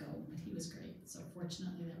the get-go, but he was great. So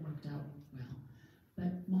fortunately that worked out well.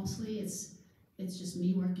 But mostly it's just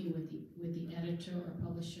me working with the editor or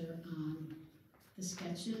publisher on the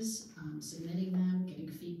sketches, submitting them, getting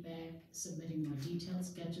feedback, submitting more detailed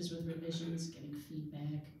sketches with revisions, getting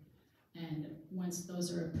feedback, and once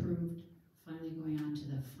those are approved, finally going on to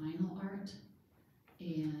the final art,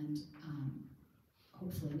 and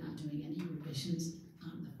hopefully not doing any revisions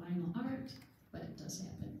on the final art, but it does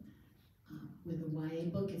happen. With a YA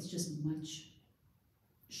book, it's just much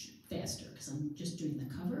faster, because I'm just doing the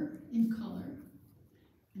cover in color,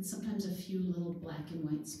 and sometimes a few little black and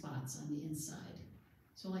white spots on the inside.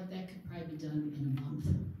 So like that could probably be done in a month.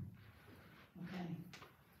 Okay.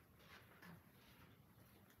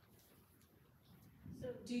 So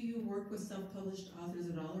Do you work with self-published authors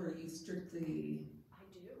at all, or are you strictly? I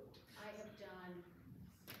do. I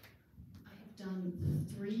have done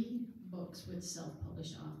 3 books with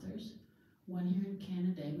self-published authors. One here in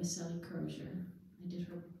Canandaigua with Sally Crozier. I did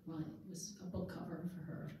her, well, it was a book cover for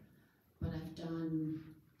her. But I've done,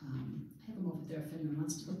 I have them over there if anyone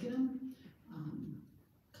wants to look at them.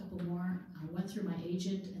 A couple more. I went through my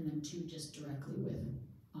agent, and then 2 just directly with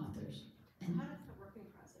authors. And how does the working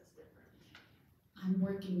process differ? I'm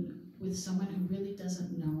working with someone who really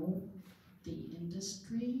doesn't know the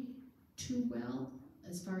industry too well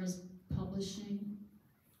as far as publishing.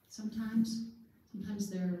 Sometimes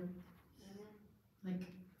they're like,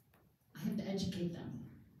 I have to educate them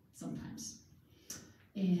sometimes.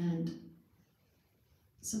 And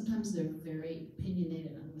sometimes they're very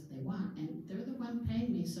opinionated on what they want, and they're the one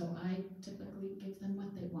paying me, so I typically give them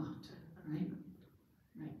what they want, right?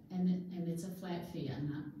 Right, and it's a flat fee. I'm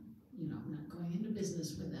not going into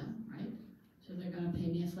business with them, right? So they're gonna pay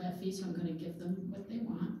me a flat fee, so I'm gonna give them what they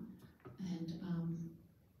want. And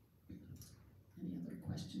any other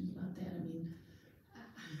questions about that? I mean,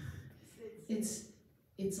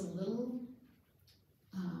 it's a little,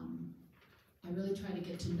 I really try to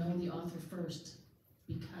get to know the author first,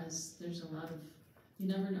 because there's a lot of, you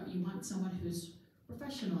never know, you want someone who's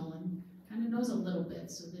professional and kind of knows a little bit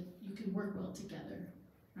so that you can work well together,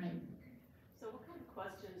 right? So what kind of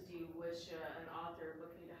questions do you wish an author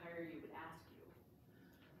looking to hire you would ask you?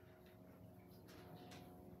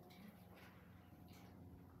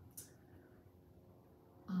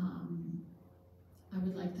 I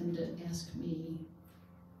would like them to ask me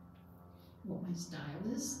what my style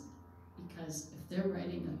is, because if they're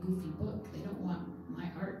writing a goofy book, they don't want my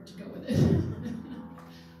art to go with it.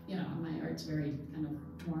 You know, my art's very kind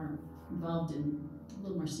of more involved in a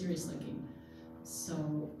little more serious looking.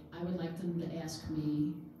 So I would like them to ask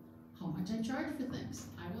me how much I charge for things.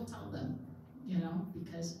 I will tell them, you know,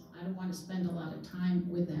 because I don't want to spend a lot of time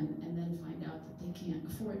with them and then find out that they can't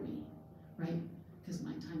afford me, right? Because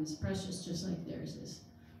my time is precious, just like theirs is.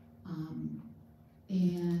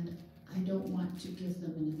 And I don't want to give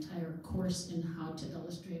them an entire course in how to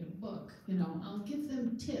illustrate a book. You know, I'll give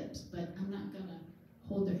them tips, but I'm not gonna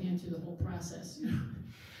hold their hand through the whole process. You know,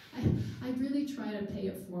 I really try to pay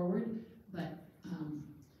it forward, but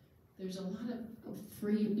there's a lot of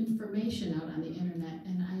free information out on the internet,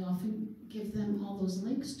 and I often give them all those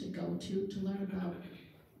links to go to learn about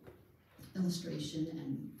illustration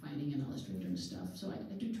and finding an illustrator and stuff. So I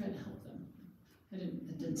do try to help them.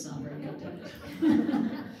 That didn't sound very good, did it?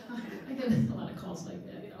 I get a lot of calls like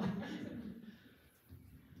that, you know.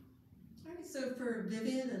 All right, so for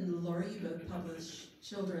Vivian and Lori, you both publish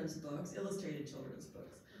children's books, illustrated children's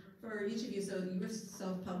books. For each of you, so you were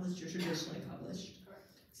self-published, you're traditionally published.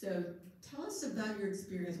 Correct. So tell us about your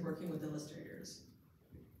experience working with illustrators.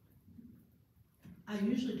 I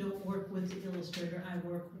usually don't work with the illustrator, I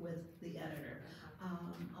work with the editor.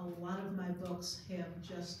 A lot of my books have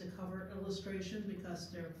just the cover illustration because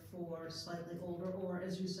they're for slightly older, or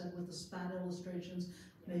as you said, with the spot illustrations,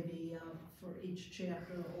 maybe for each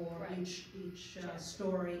chapter or Right. each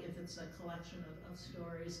story, if it's a collection of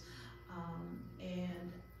stories.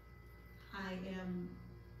 And I am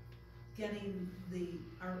getting the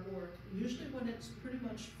artwork usually when it's pretty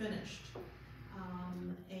much finished.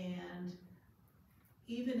 And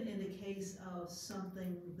even in the case of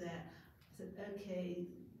something that I said, okay,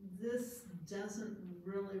 this doesn't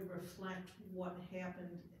really reflect what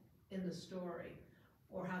happened in the story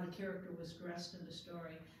or how the character was dressed in the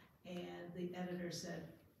story. And the editor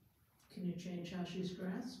said, can you change how she's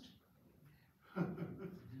dressed?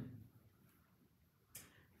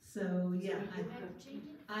 So yeah,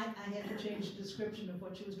 I had to change the description of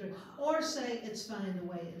what she was doing, or say it's fine the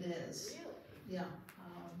way it is. Really? Yeah,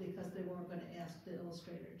 because they weren't going to ask the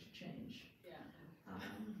illustrator to change. Yeah.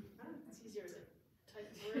 It's easier to type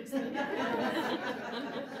words than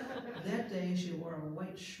That day she wore a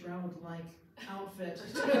white shroud-like outfit.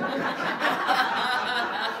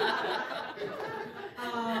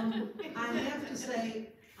 I have to say,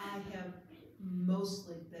 I have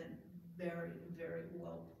mostly been very, very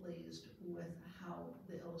well pleased with how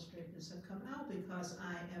the illustrators have come out because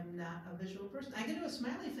I am not a visual person. I can do a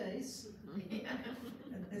smiley face.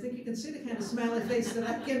 I think you can see the kind of smiley face that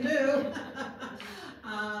I can do.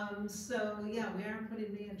 So yeah, we aren't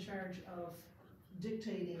putting me in charge of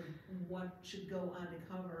dictating what should go on the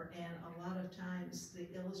cover, and a lot of times the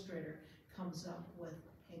illustrator comes up with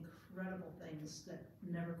incredible things that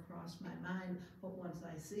never crossed my mind, but once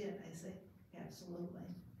I see it, I say, absolutely.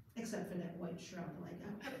 Except for that white shroud-like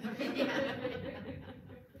outfit.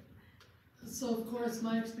 So of course,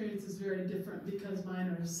 my experience is very different because mine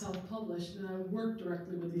are self-published and I work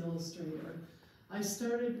directly with the illustrator. I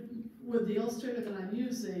started with the illustrator that I'm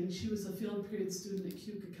using. She was a field period student at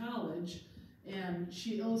Keuka College, and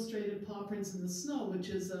she illustrated Paw Prints in the Snow, which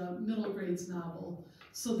is a middle grades novel.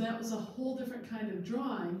 So that was a whole different kind of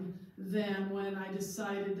drawing than when I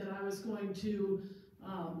decided that I was going to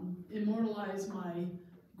immortalize my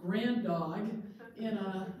grand dog in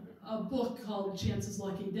a book called Chance's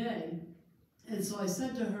Lucky Day. And so I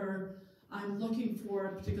said to her, I'm looking for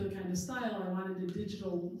a particular kind of style. I wanted a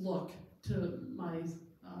digital look to my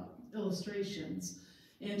illustrations.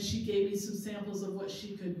 And she gave me some samples of what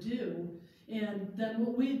she could do. And then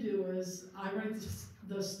what we do is I write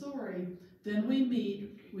the story, then we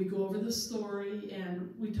meet, we go over the story,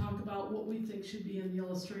 and we talk about what we think should be in the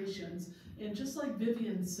illustrations. And just like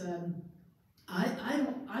Vivian said, I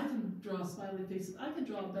can draw smiley faces. I can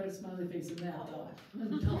draw a better smiley face than that, though.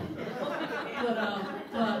 I'm telling you.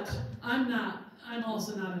 But I'm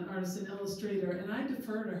also not an artist and illustrator, and I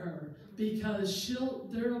defer to her because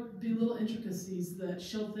there'll be little intricacies that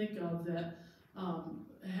she'll think of that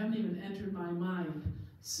haven't even entered my mind.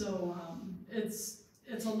 So it's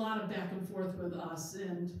a lot of back and forth with us,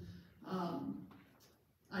 and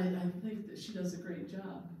I think that she does a great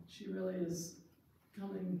job. She really is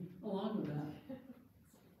coming along with that.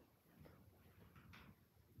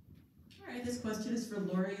 All right, this question is for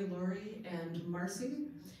Lori, and Marcy,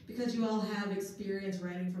 because you all have experience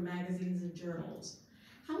writing for magazines and journals.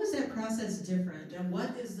 How is that process different, and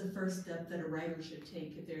what is the first step that a writer should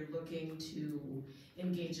take if they're looking to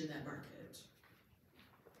engage in that market?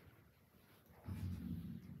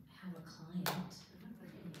 Have a client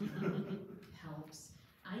helps.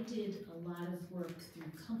 I did a lot of work through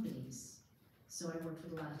companies. So I worked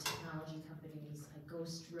with a lot of technology companies. I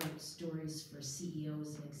ghost wrote stories for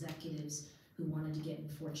CEOs and executives who wanted to get in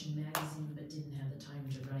Fortune magazine but didn't have the time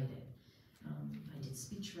to write it. I did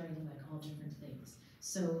speech writing, like all different things.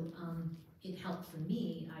 So it helped for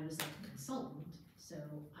me. I was like a consultant, so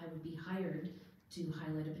I would be hired to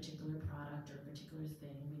highlight a particular product or a particular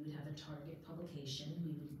thing. We would have a target publication.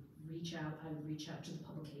 We would reach out. I would reach out to the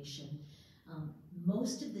publication.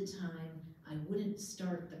 Most of the time, I wouldn't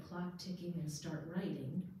start the clock ticking and start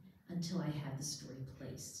writing until I had the story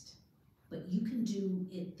placed. But you can do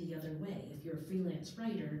it the other way. If you're a freelance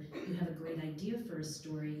writer, you have a great idea for a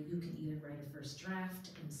story, you can either write a first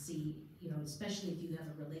draft and see, especially if you have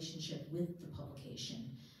a relationship with the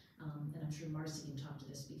publication. and I'm sure Marcy can talk to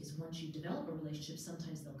this, because once you develop a relationship,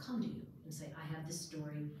 sometimes they'll come to you and say, I have this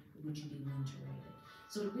story, would you be willing to write it?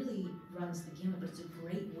 So it really runs the gamut, but it's a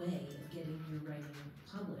great way of getting your writing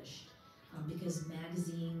published, because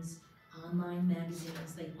magazines, online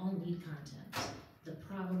magazines, they all need content. The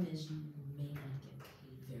problem is you may not get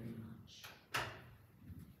paid very much.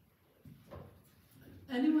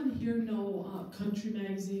 Anyone here know Country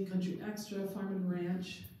Magazine, Country Extra, Farm and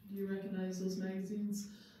Ranch? Do you recognize those magazines?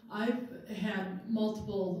 I've had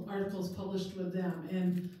multiple articles published with them,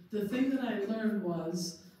 and the thing that I learned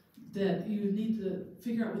was that you need to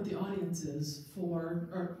figure out what the audience is for,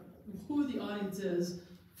 or who the audience is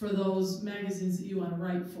for those magazines that you want to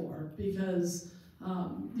write for, because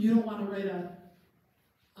you don't want to write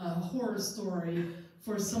a horror story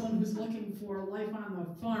for someone who's looking for life on the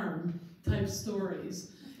farm type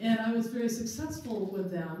stories. And I was very successful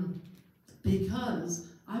with them because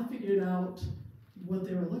I figured out what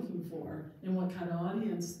they were looking for and what kind of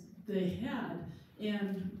audience they had.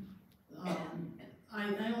 And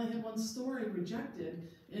I only had one story rejected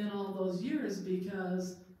in all those years,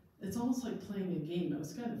 because it's almost like playing a game. It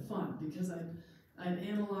was kind of fun because I'd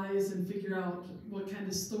analyze and figure out what kind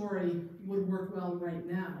of story would work well right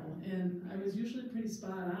now. And I was usually pretty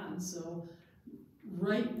spot on, so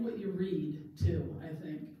write what you read too, I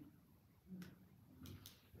think.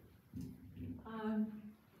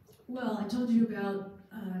 Well, I told you about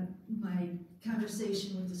my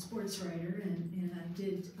conversation with the sports writer, and I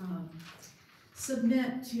did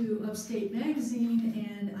submit to Upstate Magazine,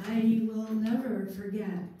 and I will never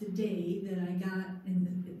forget the day that I got,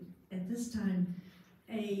 at this time,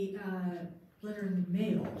 a letter in the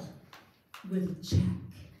mail with a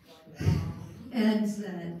check, and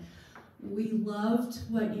said, "We loved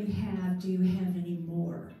what you have, do you have any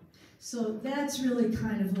more?" So that's really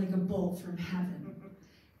kind of like a bolt from heaven.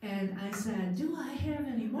 And I said, "Do I have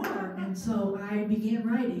any more?" And so I began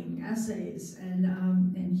writing essays and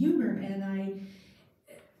humor. And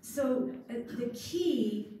so the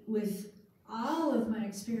key with all of my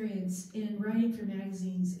experience in writing for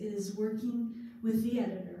magazines is working with the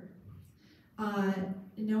editor,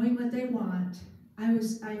 knowing what they want.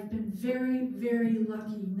 I've been very, very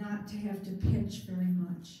lucky not to have to pitch very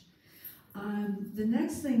much. The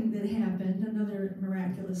next thing that happened, another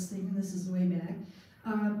miraculous thing, and this is way back,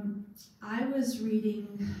 I was reading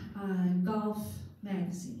Golf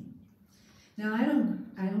magazine. Now I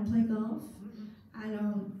don't play golf. I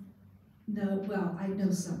don't know, well, I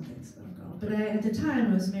know some things about golf, but at the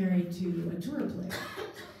time I was married to a tour player.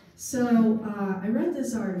 So I read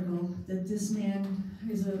this article that this man,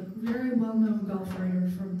 who's a very well-known golf writer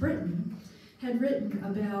from Britain, had written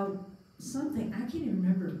about something, I can't even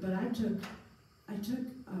remember, but I took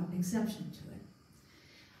exception to it.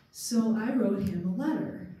 So I wrote him a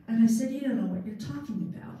letter, and I said, "You don't know what you're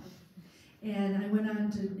talking about." And I went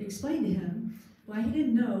on to explain to him why he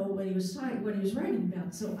didn't know what he was writing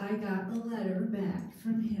about. So I got a letter back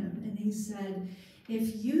from him, and he said,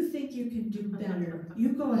 "If you think you can do better, you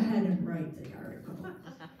go ahead and write the article."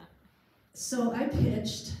 So I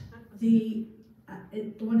pitched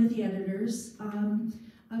one of the editors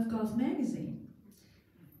of Golf magazine.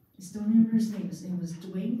 I just don't remember his name. His name was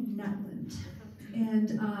Dwayne Nutland.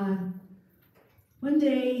 And one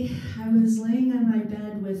day I was laying on my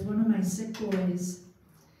bed with one of my sick boys,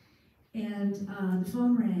 and the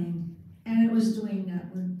phone rang, and it was Dwayne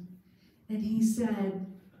Nutland. And he said,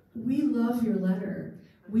 "We love your letter.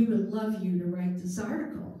 We would love you to write this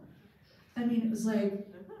article." I mean, it was like,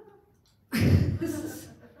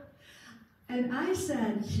 and I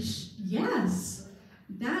said, "Yes,"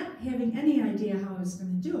 not having any idea how I was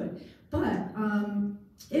going to do it. But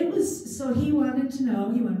it was, so he wanted to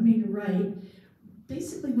know, he wanted me to write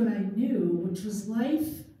basically what I knew, which was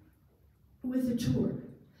life with a tour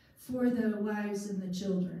for the wives and the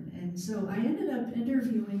children. And so I ended up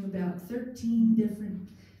interviewing about 13 different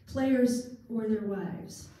players or their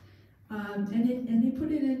wives. And they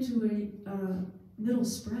put it into a little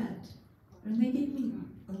spread. And they gave me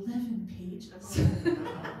 11 pages.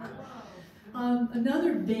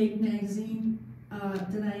 Another big magazine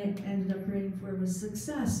that I ended up writing for was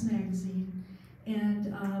Success magazine.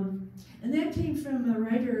 And that came from a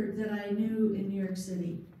writer that I knew in New York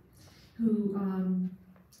City who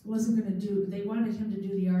wasn't going to do, they wanted him to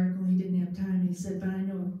do the article, he didn't have time. He said, "But I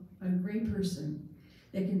know a great person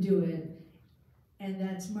that can do it, and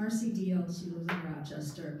that's Marcy Deal. She lives in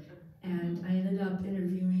Rochester." And I ended up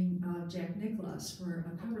interviewing Jack Nicklaus for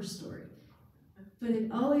a cover story. But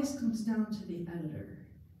it always comes down to the editor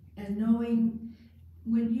and knowing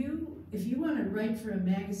if you want to write for a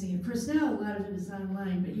magazine, of course now a lot of it is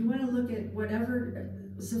online, but you want to look at whatever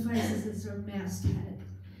suffices as a masthead.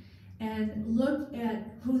 and look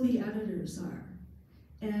at who the editors are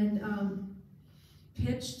and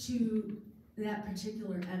pitch to that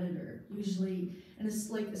particular editor. Usually, and it's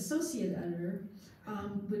like associate editor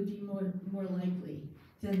would be more likely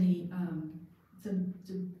than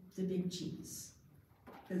the big cheese,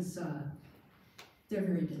 because they're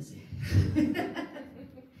very busy. Thank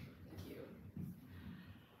you.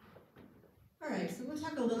 All right, so we'll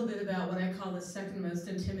talk a little bit about what I call the second most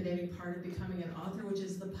intimidating part of becoming an author, which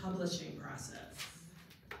is the publishing process.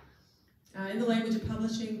 In the language of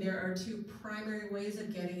publishing, there are two primary ways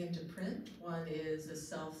of getting into print. One is a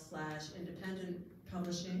self/independent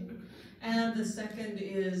publishing, and the second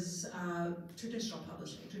is traditional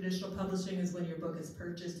publishing. Traditional publishing is when your book is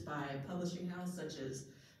purchased by a publishing house such as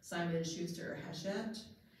Simon & Schuster or Hachette,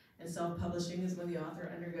 and self-publishing is when the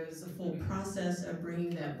author undergoes the full process of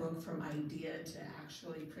bringing that book from idea to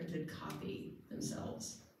actually printed copy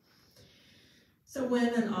themselves. So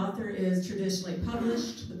when an author is traditionally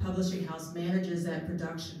published, the publishing house manages that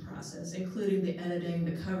production process, including the editing,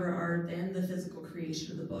 the cover art, and the physical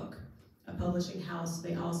creation of the book. A publishing house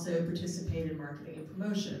may also participate in marketing and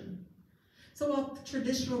promotion. So while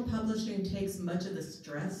traditional publishing takes much of the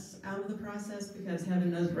stress out of the process, because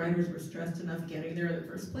heaven knows writers were stressed enough getting there in the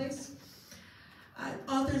first place,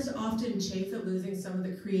 authors often chafe at losing some of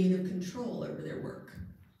the creative control over their work.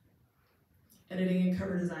 Editing and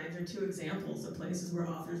cover designs are two examples of places where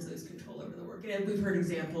authors lose control over the work. And we've heard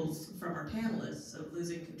examples from our panelists of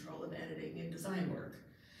losing control of editing and design work.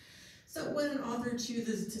 So when an author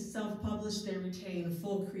chooses to self-publish, they retain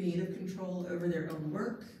full creative control over their own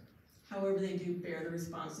work. However, they do bear the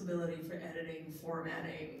responsibility for editing,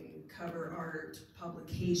 formatting, cover art,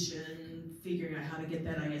 publication, figuring out how to get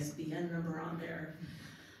that ISBN number on there,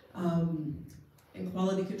 and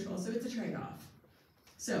quality control. So it's a trade-off.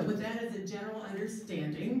 So with that as a general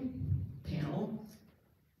understanding, panel,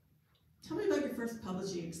 tell me about your first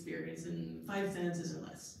publishing experience in 5 sentences or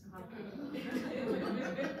less.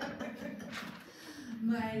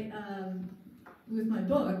 With my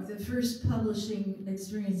book, the first publishing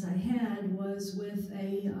experience I had was with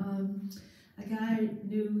a guy I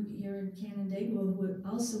knew here in Canandaigua who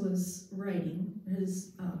also was writing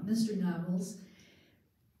his mystery novels.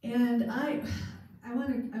 And I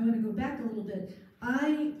want to go back a little bit.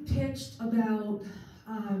 I pitched about,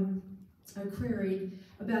 I queried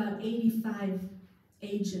about 85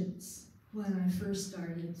 agents when I first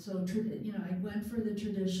started. So, I went for the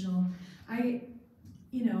traditional. I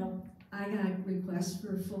got requests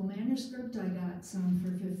for full manuscript. I got some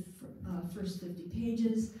for first 50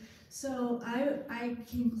 pages. So I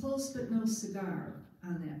came close but no cigar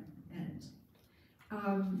on that end.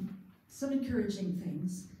 Some encouraging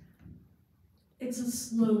things. It's a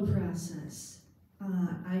slow process.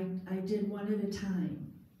 I did one at a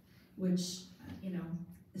time, which,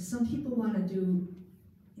 some people want to do,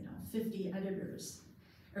 50 editors,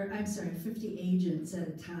 or I'm sorry, 50 agents at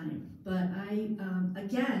a time. But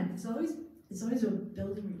again, it's always a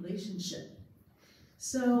building relationship.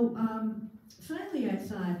 So finally I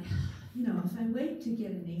thought, if I wait to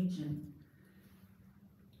get an agent,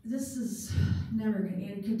 this is never going to,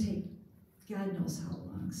 it could take God knows how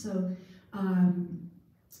long. So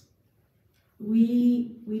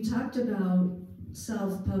we talked about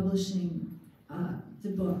self-publishing the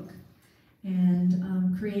book,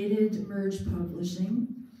 and created Merge Publishing,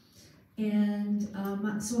 and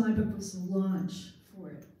so my book was the launch for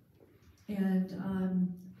it. And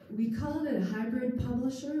we called it a hybrid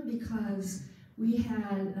publisher because we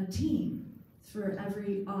had a team for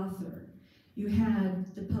every author. You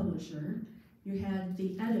had the publisher, you had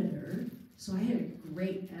the editor, so I had a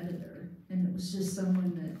great editor, and it was just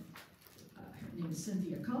someone that, her name is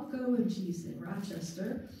Cynthia Kalko, and she's in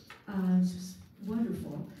Rochester. It's just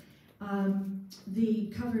wonderful. The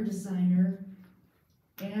cover designer,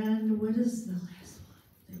 and what is the last one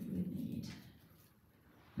that you would need?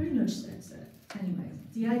 Pretty much that's it. Anyway,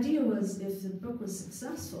 the idea was if the book was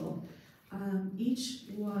successful, each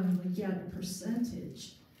one would get a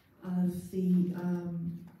percentage of the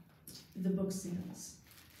book sales.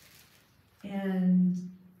 And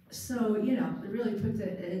so, it really put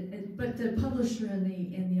but the publisher and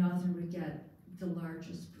the author would get the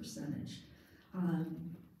largest percentage.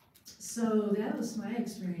 So that was my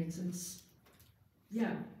experience. It's, yeah.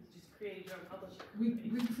 You just created your own publishing We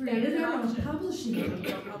company. created our own publishing Your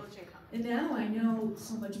company. own publishing company. And now I know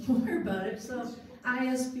so much more about it. So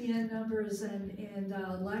ISBN numbers and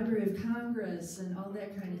Library of Congress and all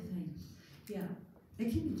that kind of thing. Yeah,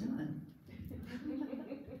 it can be done.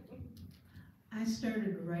 I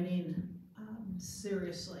started writing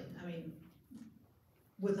seriously,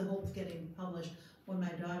 with the hope of getting published when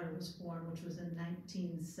my daughter was born, which was in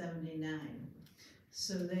 1979.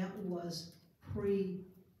 So that was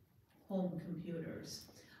pre-home computers.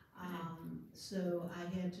 So I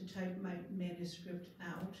had to type my manuscript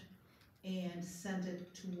out and send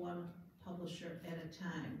it to one publisher at a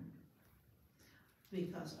time,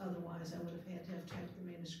 because otherwise I would have had to have typed the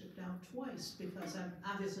manuscript out twice, because I'm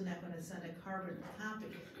obviously not going to send a carbon copy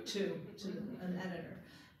to an editor.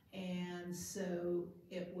 And so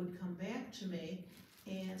it would come back to me,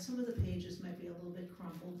 and some of the pages might be a little bit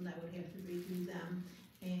crumpled, and I would have to redo them.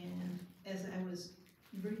 And as I was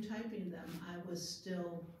retyping them, I was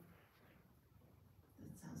still,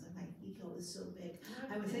 it sounds like my ego is so big,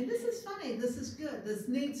 I would say, this is funny, this is good, this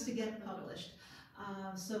needs to get published.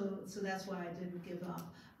 So that's why I didn't give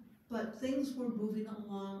up. But things were moving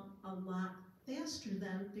along a lot faster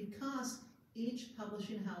then, because each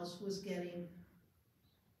publishing house was getting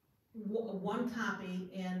one copy,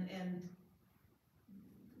 and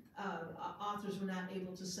authors were not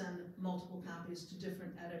able to send multiple copies to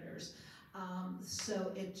different editors.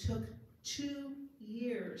 So it took 2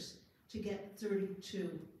 years to get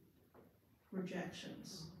 32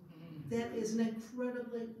 rejections. That is an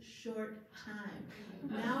incredibly short time.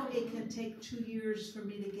 Now it can take 2 years for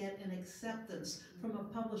me to get an acceptance from a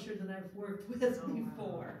publisher that I've worked with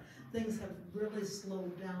before. Things have really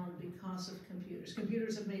slowed down because of computers.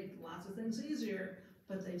 Computers have made lots of things easier,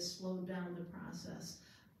 but they've slowed down the process.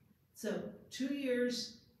 So 2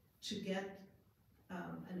 years to get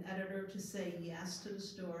an editor to say yes to the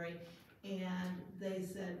story, and they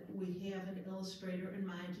said, we have an illustrator in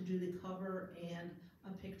mind to do the cover and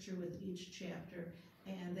a picture with each chapter,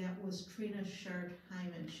 and that was Trina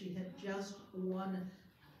Shart-Hyman. She had just won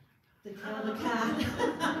the Caldecott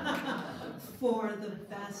for the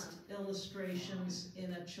best illustrations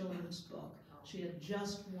in a children's book. She had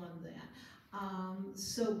just won that.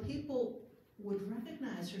 So people would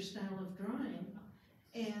recognize her style of drawing,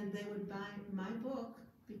 and they would buy my book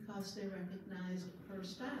because they recognized her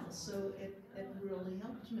style. So it really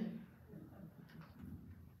helped me.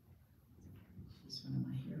 She's one of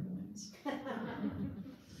my heroines. Okay,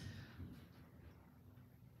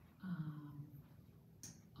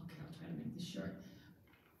 I'll try to make this short.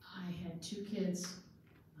 I had 2 kids.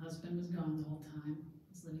 My husband was gone the whole time.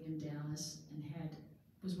 I was living in Dallas and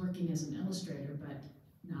was working as an illustrator, but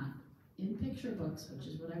not in picture books, which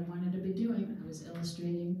is what I wanted to be doing. I was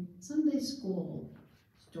illustrating Sunday school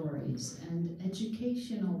stories and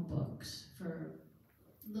educational books for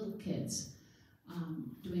little kids,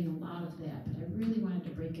 doing a lot of that, but I really wanted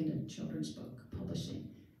to break into children's book publishing.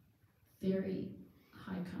 Very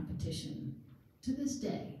high competition to this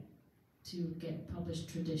day to get published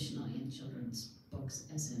traditionally in children's books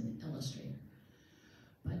as an illustrator.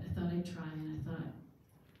 But I thought I'd try, and I thought,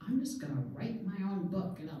 I'm just gonna write my own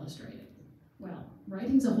book and illustrate it. Well,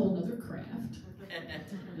 writing's a whole other craft,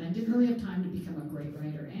 and I didn't really have time to become a great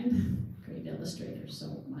writer and great illustrator,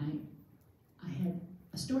 so I had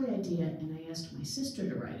a story idea, and I asked my sister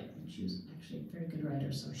to write it, and she was actually a very good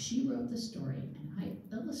writer, so she wrote the story, and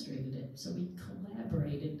I illustrated it, so we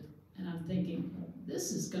collaborated, and I'm thinking, well,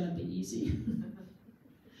 this is gonna be easy.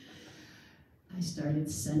 I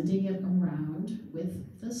started sending it around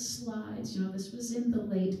with the slides. You know, this was in the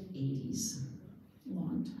late 80s, a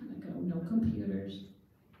long time ago, no computers.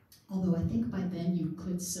 Although I think by then you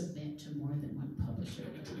could submit to more than one publisher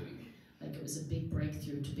at a time. Like it was a big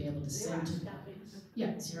breakthrough to be able to send to,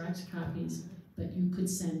 yeah, Xerox copies, but you could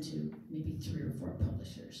send to maybe 3 or 4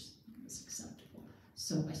 publishers. It was acceptable.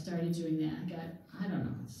 So I started doing that. I got, I don't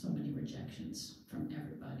know, so many rejections from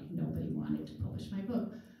everybody. Nobody wanted to publish my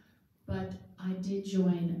book. But I did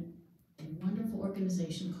join a wonderful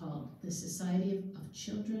organization called the Society of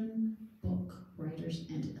Children Book Writers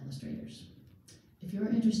and Illustrators. If you're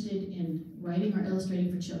interested in writing or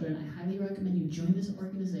illustrating for children, I highly recommend you join this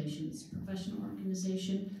organization. It's a professional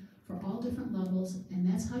organization for all different levels, and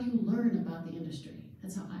that's how you learn about the industry.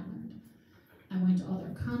 That's how I learned. I went to all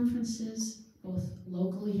their conferences, both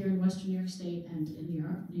locally here in Western New York State and in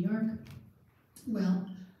New York. Well,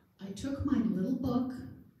 I took my little book.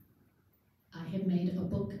 I had made a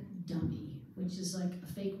book dummy, which is like a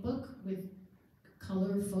fake book with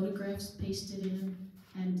color photographs pasted in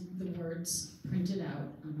and the words printed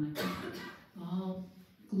out on my computer, all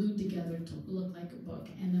glued together to look like a book.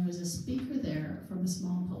 And there was a speaker there from a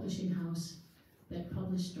small publishing house that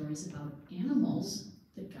published stories about animals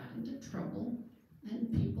that got into trouble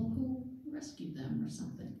and people who rescued them or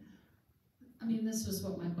something. I mean, this was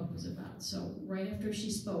what my book was about. So right after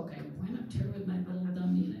she spoke, I went up to her with my little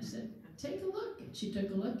dummy and I said, take a look. And she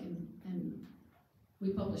took a look and we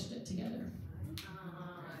published it together.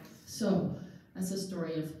 So that's a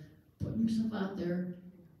story of putting yourself out there,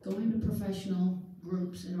 going to professional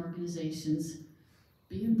groups and organizations,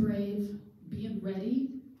 being brave, being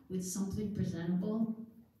ready with something presentable,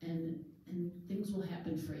 and things will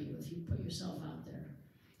happen for you if you put yourself out there.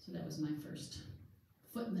 So that was my first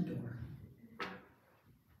foot in the door.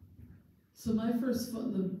 So my first foot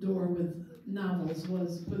in the door with novels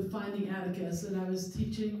was with Finding Atticus, and I was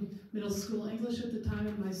teaching middle school English at the time,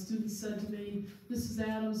 and my students said to me, Mrs.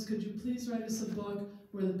 Adams, could you please write us a book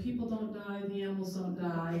where the people don't die, the animals don't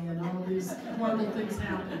die, and all of these horrible things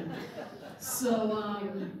happen. So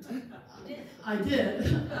I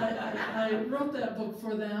did. I wrote that book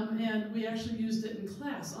for them, and we actually used it in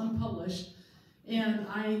class, unpublished. And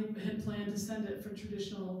I had planned to send it for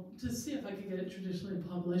to see if I could get it traditionally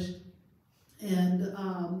published. And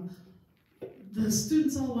the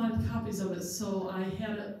students all wanted copies of it, so I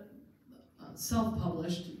had it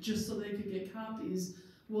self-published just so they could get copies.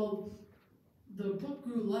 Well, the book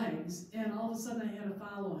grew legs, and all of a sudden I had a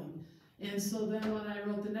following. And so then when I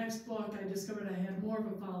wrote the next book, I discovered I had more of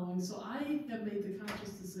a following. So I have made the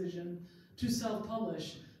conscious decision to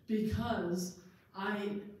self-publish because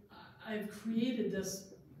I've created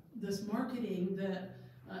this marketing that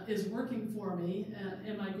is working for me.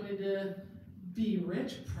 Am I going to be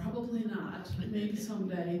rich? Probably not, maybe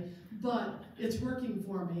someday, but it's working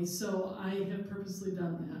for me, so I have purposely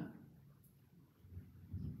done that.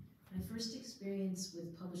 My first experience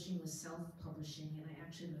with publishing was self-publishing, and I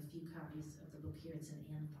actually have a few copies of the book here. It's an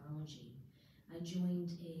anthology. I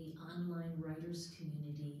joined an online writers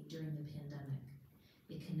community during the pandemic.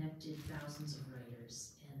 It connected thousands of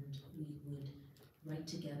writers, and we would write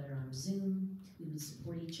together on Zoom, we would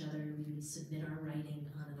support each other, we would submit our writing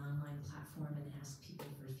on an online platform and ask people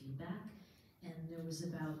for feedback. And there was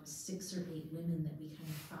about 6 or 8 women that we kind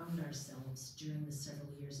of found ourselves during the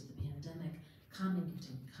several years of the pandemic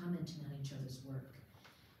commenting on each other's work.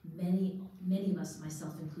 Many of us,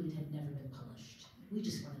 myself included, had never been published. We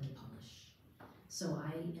just wanted to publish. So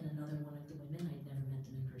I and another one of the women, I'd never met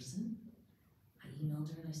them in person, I emailed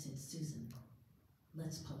her and I said, Susan,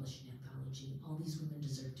 let's publish an anthology. All these women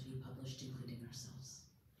deserve to be published, including ourselves.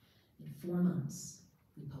 In 4 months,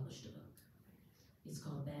 we published a book. It's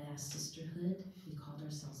called Badass Sisterhood. We called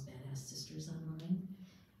ourselves Badass Sisters online.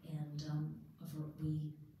 And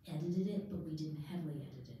we edited it, but we didn't heavily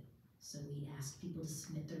edit it. So we asked people to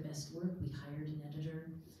submit their best work. We hired an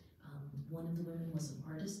editor. One of the women was an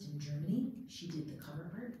artist in Germany. She did the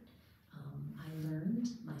cover art. I learned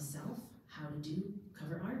myself how to do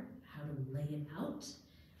cover art, how to lay it out.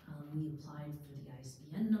 We applied for the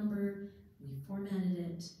ISBN number. We formatted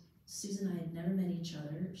it. Susan and I had never met each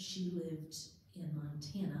other. She lived in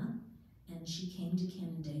Montana, and she came to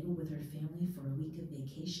Canandaigua with her family for a week of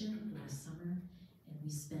vacation last summer, and we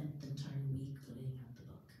spent the entire week laying out the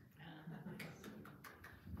book.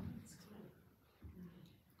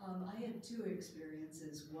 I had 2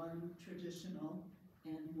 experiences, one traditional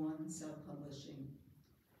and one self-publishing.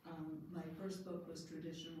 My first book was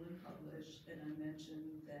traditionally published, and I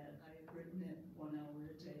mentioned that I had written it 1 hour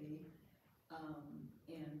a day,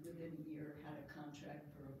 and within a year had a contract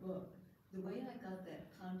for a book. The way I got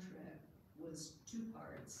that contract was 2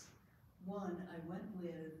 parts. One, I went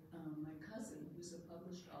with my cousin, who's a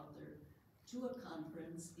published author, to a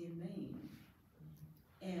conference in Maine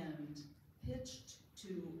and pitched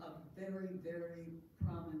to a very, very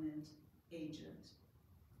prominent agent.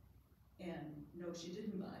 And no, she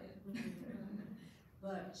didn't buy it.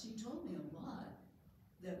 But she told me a lot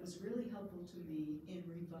that was really helpful to me in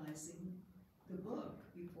revising the book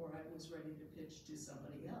before I was ready to pitch to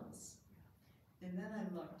somebody else. And then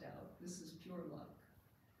I lucked out. This is pure luck.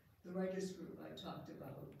 The writers group I talked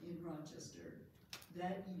about in Rochester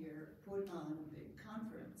that year put on a big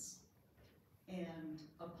conference, and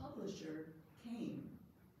a publisher came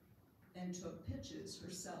and took pitches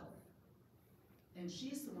herself. And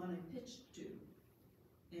she's the one I pitched to.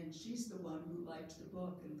 And she's the one who liked the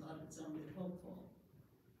book and thought it sounded hopeful.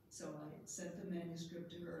 So I sent the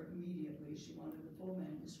manuscript to her immediately. She wanted the full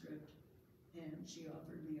manuscript, and she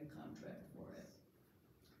offered me a contract for it.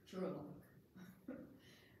 Pure luck.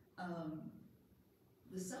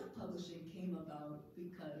 The self-publishing came about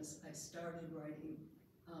because I started writing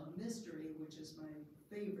mystery, which is my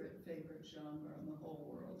favorite genre in the whole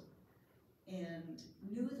world, and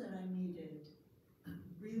knew that I needed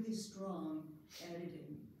really strong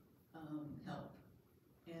editing help,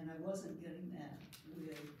 and I wasn't getting that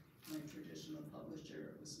with my traditional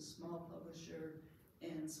publisher. It was a small publisher,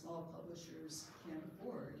 and small publishers can't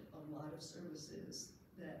afford a lot of services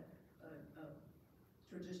that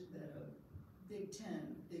a Big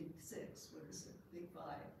 10, Big 6, Big 5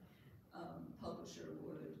 publisher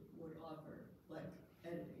would offer, like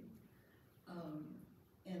editing.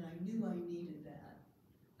 And I knew I needed that.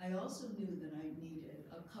 I also knew that I needed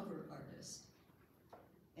a cover artist,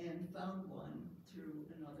 and found one through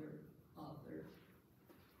another author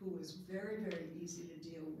who was very, very easy to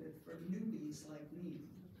deal with for newbies like me.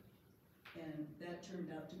 And that turned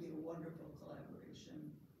out to be a wonderful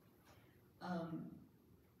collaboration.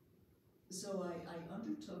 So I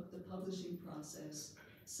undertook the publishing process,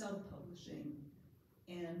 self-publishing,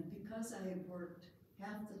 and because I had worked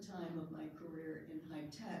half the time of my career in high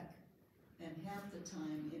tech and half the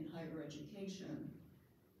time in higher education,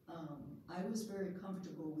 I was very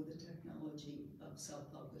comfortable with the technology of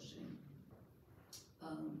self-publishing.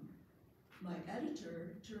 My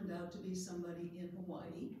editor turned out to be somebody in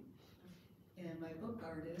Hawaii, and my book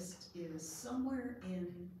artist is somewhere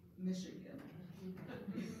in Michigan.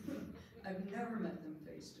 I've never met them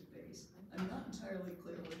face to face. I'm not entirely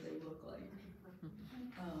clear what they look like,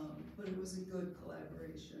 but it was a good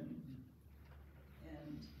collaboration,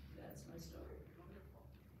 and that's my story.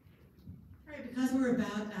 All right, because we're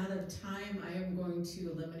about out of time, I am going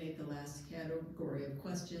to eliminate the last category of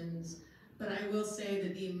questions. But I will say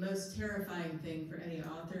that the most terrifying thing for any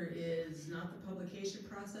author is not the publication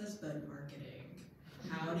process, but marketing.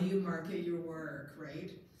 How do you market your work,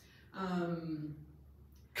 right? I'm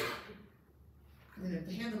going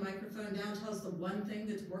to hand the microphone down. Tell us the one thing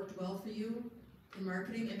that's worked well for you in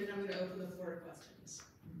marketing, and then I'm going to open the floor to questions.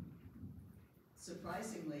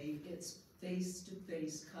 Surprisingly, it's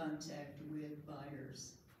face-to-face contact with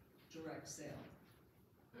buyers, direct sale.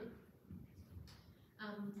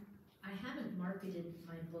 I haven't marketed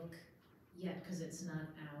my book yet because it's not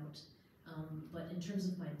out, but in terms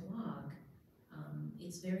of my blog,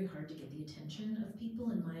 it's very hard to get the attention of people,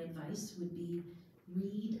 and my advice would be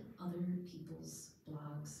read other people's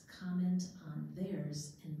blogs, comment on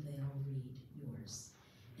theirs, and they'll read yours.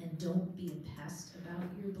 And don't be a pest about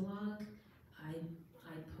your blog. I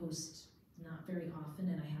post not very often,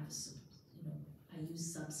 and I have I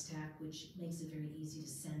use Substack, which makes it very easy to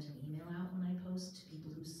send an email out when I post to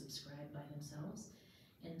people who subscribe by themselves.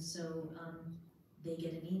 And so they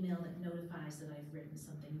get an email that notifies that I've written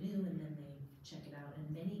something new, and then they check it out.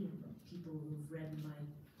 And many people who've read my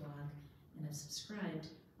blog and have subscribed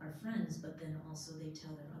are friends, but then also they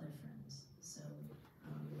tell their other friends. So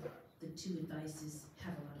the two advices: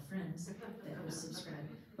 have a lot of friends that will subscribe,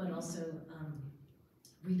 but also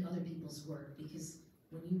read other people's work, because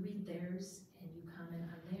when you read theirs and you comment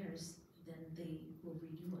on theirs, then they will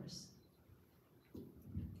read yours.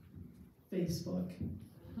 Facebook.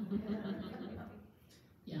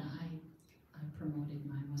 Yeah, I promoted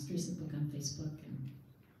my most recent book on Facebook, and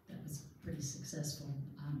that was pretty successful.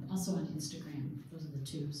 Also on Instagram. Those are the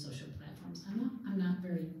two social platforms. I'm not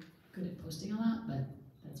very good at posting a lot, but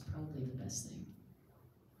that's probably the best thing.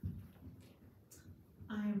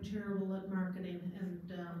 I am terrible at marketing, and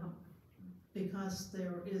because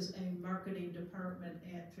there is a marketing department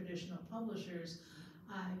at traditional publishers,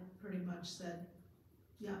 I pretty much said,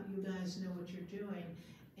 yeah, you guys know what you're doing,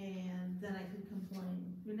 and then I could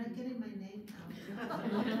complain, you're not getting my name out.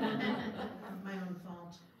 My own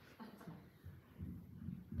fault.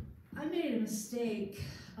 I made a mistake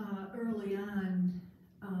early on.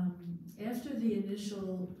 After the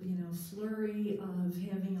initial, flurry of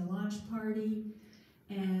having a launch party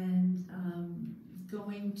and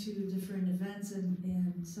going to different events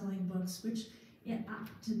and selling books, which,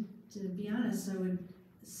 to be honest, I would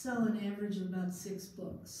sell an average of about 6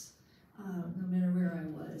 books, no matter where I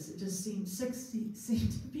was. It just seemed 6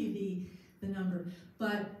 seemed to be the number.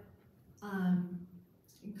 But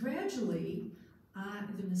gradually,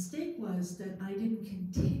 the mistake was that I didn't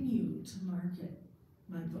continue to market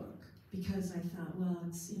my book because I thought, well,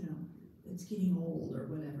 it's getting old or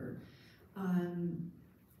whatever.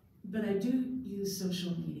 But I do use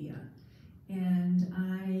social media, and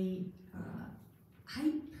I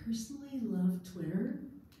personally love Twitter.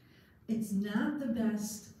 It's not the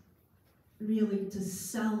best really to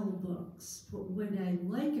sell books, but what I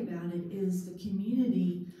like about it is the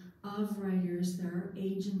community of writers. There are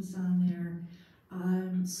agents on there,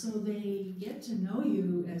 so they get to know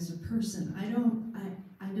you as a person. I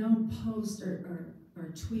don't post or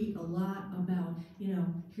tweet a lot about,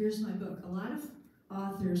 here's my book. A lot of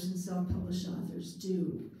authors and self-published authors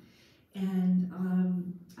do. And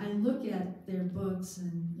I look at their books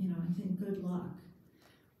and, I think good luck.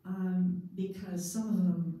 Because some of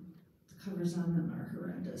them, the covers on them are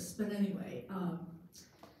horrendous. But anyway,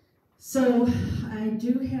 so I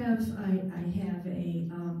do have, I have a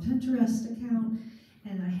Pinterest account,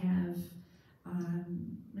 and I have,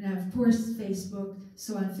 and of course Facebook.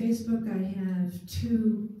 So on Facebook I have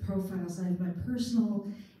 2 profiles. I have my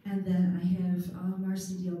personal, and then I have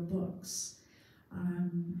Marcy Deal Books.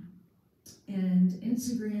 And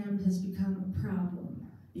Instagram has become a problem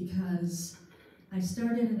because I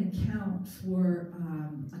started an account for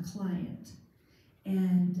a client,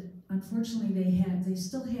 and unfortunately they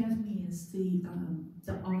still have me as the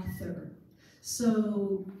author.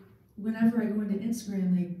 So whenever I go into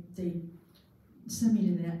Instagram, they send me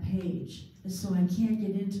to that page. And so I can't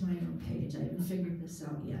get into my own page. I haven't figured this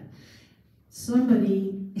out yet.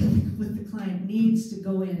 Somebody with the client needs to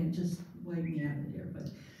go in and just wipe me out of there.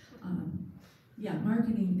 But yeah,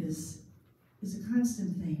 marketing is a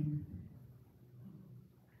constant thing.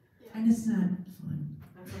 And it's not fun.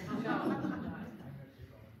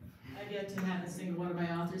 I've yet to have a single one of my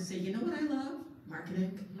authors say, you know what I love?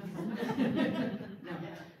 Marketing. No.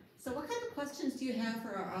 So what kind of questions do you have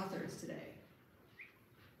for our authors today?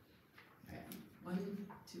 One,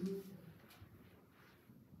 two.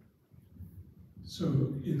 So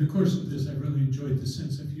in the course of this, I really enjoyed the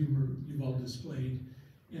sense of humor you've all displayed.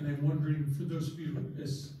 And I'm wondering, for those of you,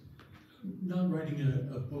 as not writing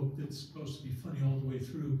a book that's supposed to be funny all the way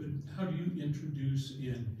through, but how do you introduce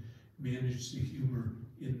and manage the humor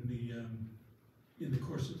in the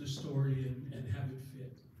course of the story and have it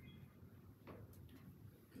fit?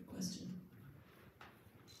 Good question.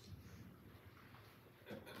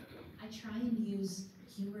 I try and use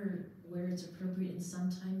humor where it's appropriate and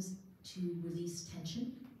sometimes to release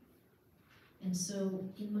tension. And so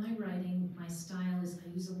in my writing, my style is I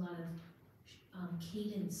use a lot of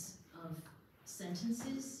cadence of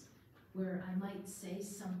sentences where I might say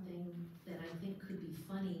something that I think could be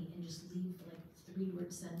funny and just leave like a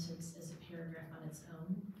 3-word sentence as a paragraph on its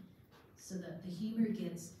own, so that the humor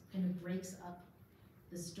gets kind of breaks up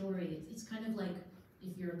the story. It's kind of like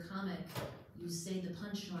if you're a comic, you say the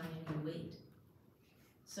punchline and you wait.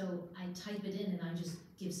 So I type it in and I just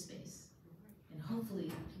give space. And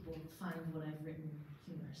hopefully people find what I've written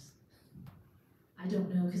humorous. I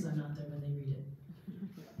don't know because I'm not there when they read it.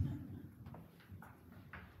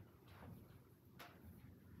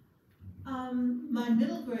 My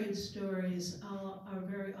middle grade stories are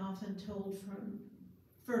very often told from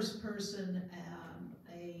first person,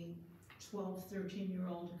 a 12,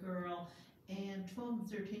 13-year-old girl, and 12 and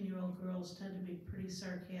 13-year-old girls tend to be pretty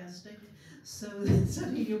sarcastic, so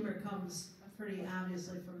the humor comes pretty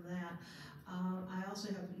obviously from that. I also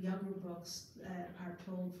have younger books that are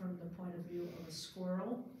told from the point of view of a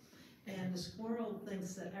squirrel. And the squirrel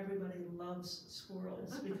thinks that everybody loves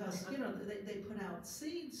squirrels because, you know, they put out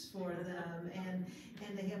seeds for them, and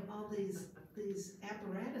they have all these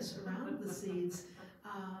apparatus around the seeds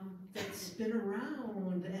that spin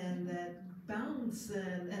around and that bounce,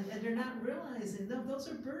 and they're not realizing, no, those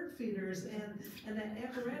are bird feeders, and that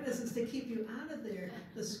apparatus is to keep you out of there.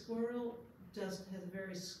 The squirrel just has a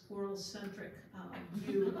very squirrel-centric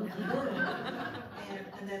view of the world,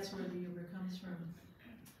 and that's where the humor comes from.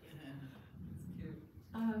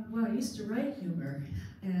 Well, I used to write humor,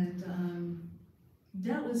 and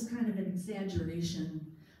that was kind of an exaggeration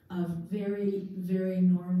of very, very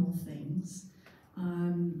normal things.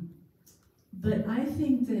 But I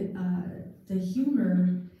think that the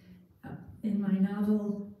humor in my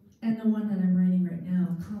novel and the one that I'm writing right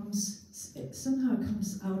now somehow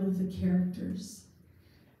comes out of the characters.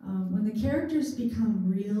 When the characters become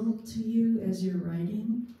real to you as you're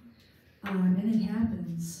writing, and it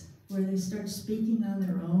happens, where they start speaking on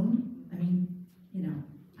their own. I mean, you know,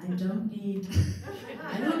 I don't need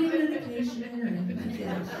an education or anything like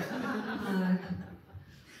that.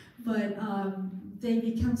 But they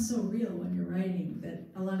become so real when you're writing that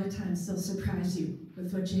a lot of times they'll surprise you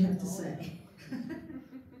with what you have to say. Thank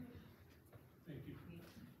you.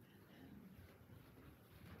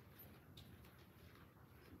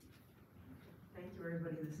 Thank you,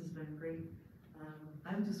 everybody. This has been great.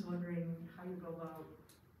 I'm just wondering how you go about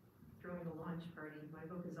throwing a launch party. My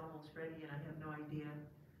book is almost ready and I have no idea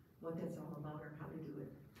what that's all about or how to do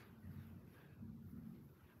it.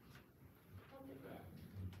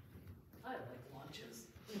 I like launches.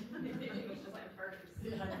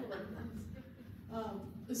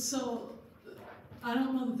 So I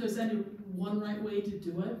don't know that there's any one right way to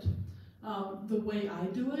do it. The way I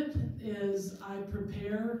do it is I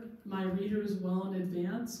prepare my readers well in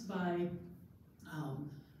advance by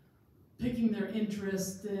picking their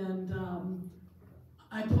interest, and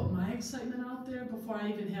I put my excitement out there before I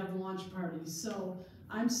even have the launch party. So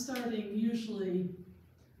I'm starting usually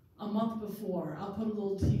a month before. I'll put a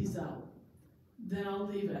little tease out, then I'll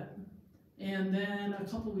leave it. And then a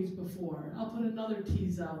couple weeks before, I'll put another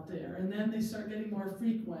tease out there, and then they start getting more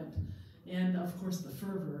frequent. And of course the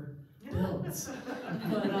fervor builds.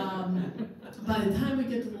 But by the time we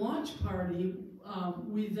get to the launch party,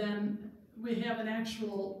 we have an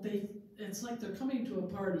actual, it's like they're coming to a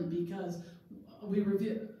party because we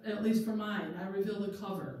reveal, at least for mine, I reveal the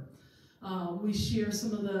cover. We share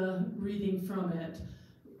some of the reading from it.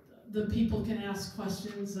 The people can ask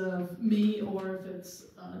questions of me, or if it's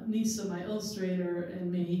Nisa, my illustrator,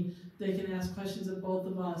 and me, they can ask questions of both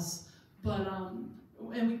of us. But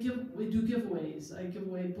and we do giveaways. I give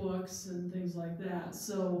away books and things like that.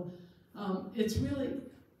 So it's really,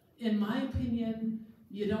 in my opinion,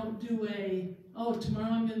 you don't do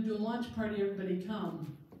tomorrow I'm going to do a launch party, everybody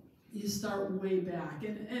come. You start way back.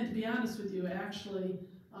 And to be honest with you, actually,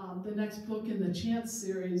 the next book in the Chance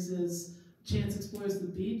series is Chance Explores the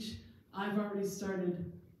Beach. I've already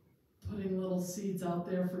started putting little seeds out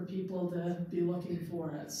there for people to be looking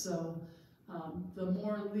for it. So the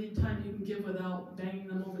more lead time you can give without banging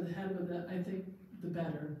them over the head with it, I think the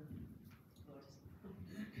better.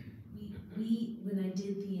 When I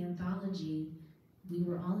did the anthology, we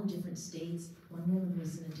were all in different states. One woman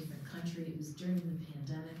was in a different country. It was during the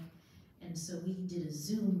pandemic. And so we did a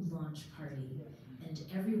Zoom launch party, and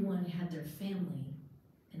everyone had their family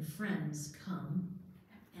and friends come,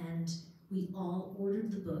 and we all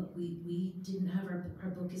ordered the book. We didn't have our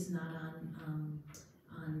book is not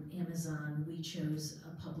on Amazon. We chose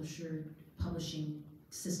a publishing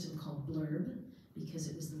system called Blurb because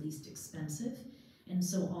it was the least expensive. And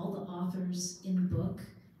so all the authors in the book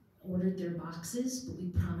ordered their boxes, but we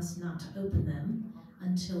promised not to open them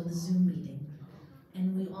until the Zoom meeting.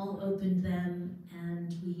 And we all opened them,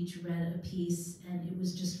 and we each read a piece, and it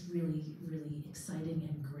was just really, really exciting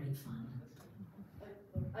and great fun.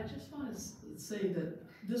 I just want to say that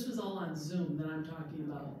this was all on Zoom that I'm talking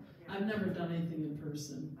about. I've never done anything in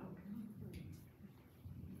person.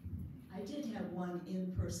 I did have one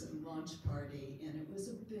in-person launch party, and it was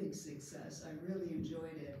a big success. I really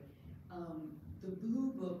enjoyed it. The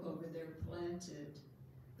blue book over there, Planted,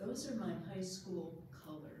 those are my high school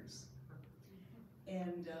colors.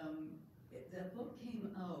 And that book came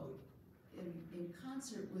out in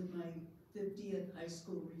concert with my 50th high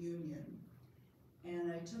school reunion.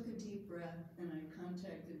 And I took a deep breath and I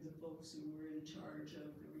contacted the folks who were in charge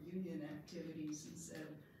of the reunion activities and said,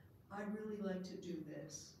 I'd really like to do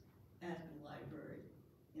this at the library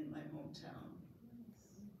in my hometown.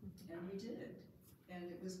 And we did. And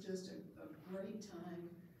it was just a great time.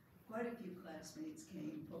 Quite a few classmates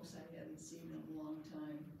came, folks I hadn't seen in a long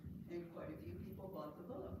time, and quite a few people bought the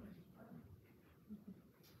book.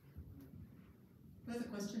 What other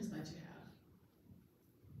questions might you have?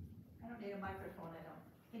 I don't need a microphone, I don't.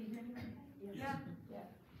 Can you hear me? Yeah. Yeah.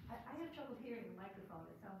 I have trouble hearing the microphone.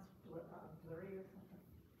 It sounds blurry or something.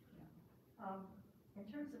 Yeah. In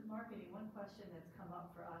terms of marketing, one question that's come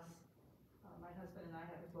up for us, my husband and I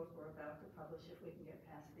have a book we're about to publish if we can get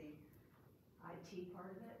past the IT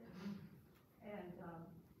part of it. And,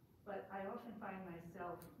 but I often find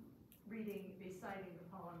myself reciting the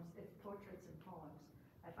poems, it's portraits and poems.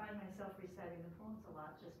 I find myself reciting the poems a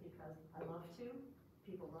lot just because I love to.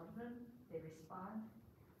 People love them, they respond.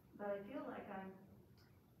 But I feel like I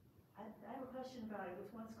have a question about it. It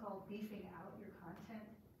was once called beefing out your content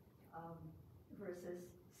versus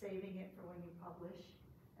saving it for when you publish.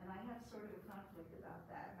 And I have sort of a conflict about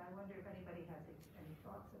that. And I wonder if anybody has any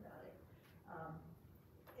thoughts about it.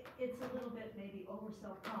 It's a little bit maybe over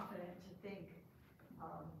self-confident to think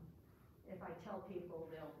if I tell people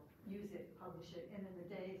they'll use it, publish it, and in the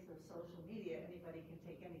days of social media, anybody can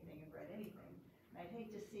take anything and write anything. And I'd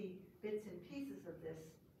hate to see bits and pieces of this,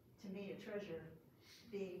 to me, a treasure,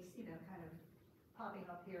 being, kind of popping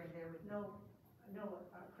up here and there with no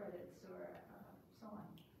credits or so on.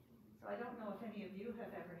 So I don't know if any of you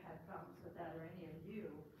have ever had problems with that, or any of you,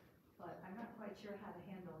 but I'm not quite sure how to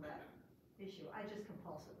handle that issue. I just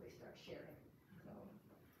compulsively start sharing. So.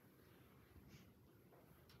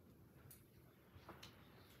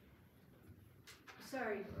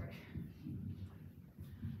 Sorry, Lori.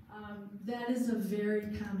 That is a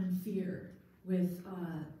very common fear with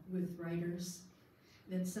writers,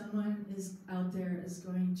 that someone is out there is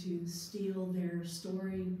going to steal their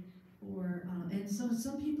story, or and so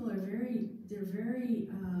some people are very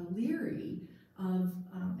leery of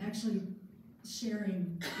actually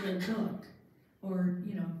sharing their book, or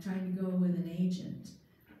trying to go with an agent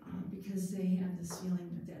because they have this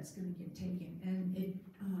feeling that that's going to get taken, and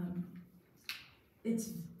it's,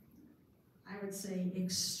 I would say,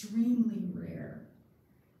 extremely rare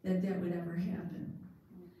that would ever happen.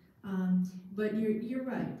 But you're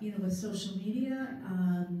right. With social media,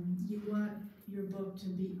 you want your book to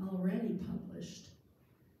be already published.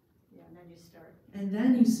 Yeah, and then you start. And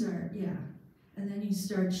then you start, and then you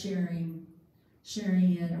start sharing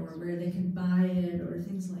it, or where they can buy it, or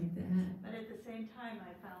things like that. But at the same time,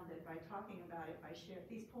 I found that by talking about it, by share,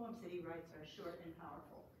 these poems that he writes are short and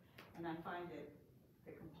powerful. And I find that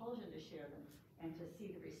the compulsion to share them and to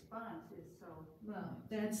see the response is so, Well,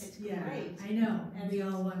 that's, it's yeah, great. I know, and we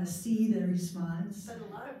all wanna see the response. But a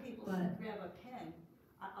lot of people But- grab a pen.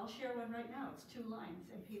 I'll share one right now, it's 2 lines,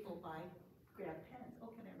 and people grab pens, oh,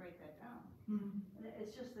 can I write that down? Hmm. And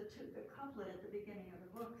it's just the couplet at the beginning of the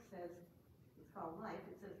book says, it's called Life,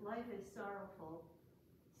 it says, life is sorrowful,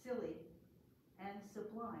 silly, and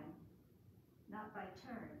sublime, not by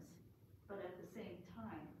turns, but at the same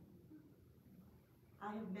time.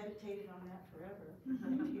 I have meditated on that forever,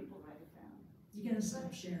 letting people write it down. You gotta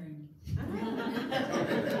stop sharing. But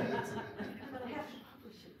I have to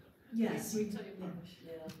publish it. Yes, you, Until you yeah. publish.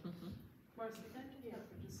 Yeah. Marcy, can I do that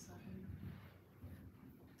for just a second?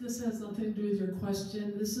 This has nothing to do with your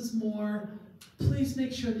question. This is more, please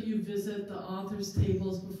make sure that you visit the authors'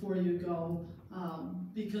 tables before you go,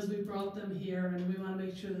 because we brought them here and we want to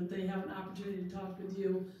make sure that they have an opportunity to talk with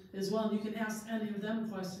you as well. And you can ask any of them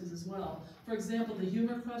questions as well. For example, the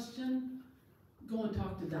humor question, go and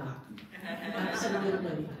talk to Doc.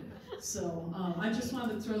 Absolutely. So I just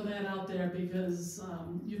wanted to throw that out there because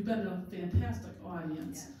you've been a fantastic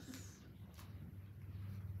audience. Yes.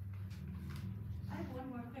 I have one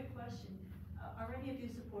more quick question. Are any of you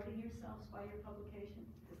supporting yourselves by your publication?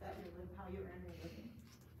 Is that how you earn your living?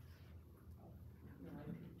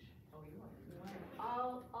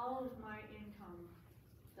 All of my income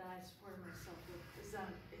that I support myself with is on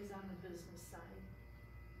the business side.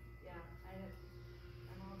 Yeah, I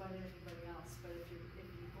don't know about anybody else, but if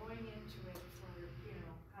you're going into it for,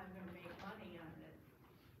 I'm gonna make money on it,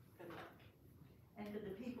 good luck. And for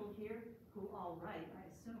the people here who all write, I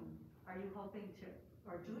assume, are you hoping to,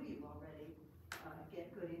 or do you already get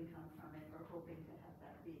good income from it, or hoping to have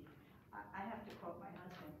that be? I have to quote my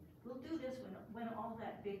husband, we'll do this when all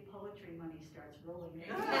that big poetry money starts rolling in.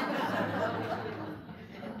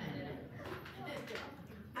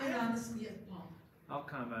 I honestly, yes, Paul. I'll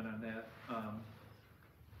comment on that.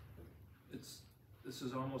 This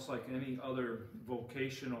is almost like any other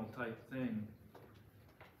vocational type thing.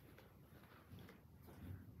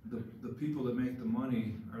 The people that make the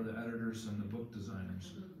money are the editors and the book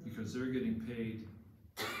designers, because they're getting paid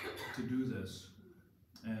to do this,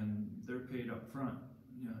 and they're paid up front.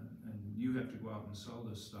 Yeah, and you have to go out and sell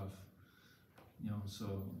this stuff,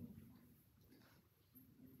 so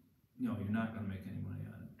you're not going to make any money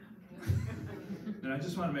on it. And I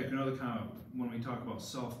just want to make another comment when we talk about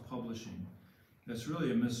self-publishing. That's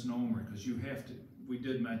really a misnomer, because we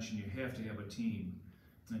did mention you have to have a team,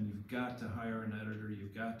 and you've got to hire an editor,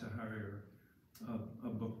 you've got to hire a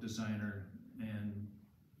book designer, and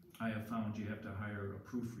I have found you have to hire a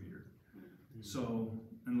proofreader. So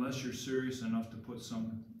unless you're serious enough to put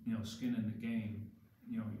some skin in the game,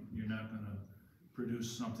 you're not going to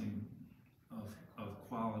produce something of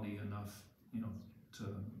quality enough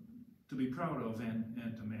to be proud of and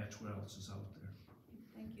to match what else is out there.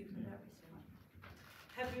 Thank you for that response.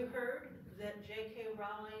 Have you heard that J.K.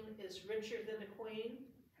 Rowling is richer than the Queen?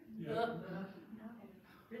 Yeah. No.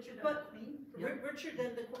 Richard the But- Queen? Richer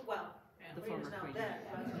than the Queen, well, The the Queen is former now queen. dead,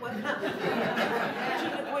 but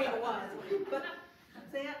richer the Queen was. But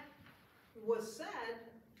that was said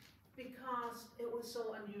because it was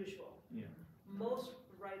so unusual. Yeah. Most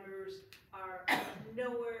writers are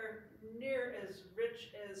nowhere near as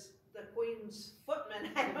rich as the Queen's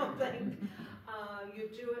footman, I don't think. You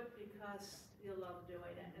do it because you love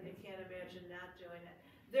doing it, and you can't imagine not doing it.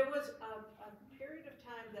 There was a period of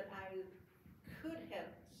time that I could have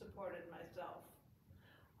supported myself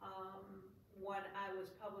when I was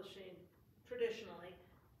publishing traditionally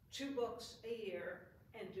 2 books a year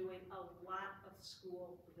and doing a lot of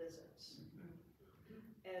school visits.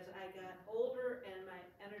 As I got older and my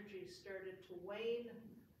energy started to wane,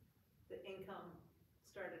 the income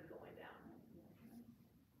started going down.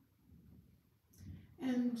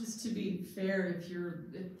 And just to be fair, if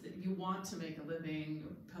you want to make a living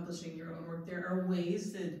publishing your own work, there are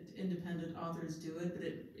ways that independent authors do it, but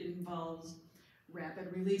it involves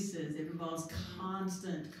rapid releases, it involves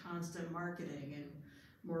constant marketing and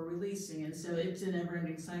more releasing, and so it's a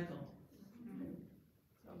never-ending cycle.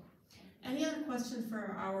 Any other questions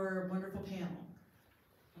for our wonderful panel?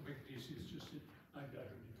 I'll make it easy, I don't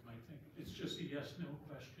need my thing. It's just a yes/no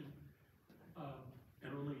question,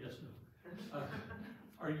 and only yes/no.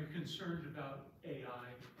 Are you concerned about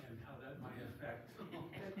AI and how that might affect the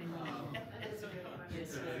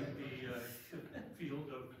field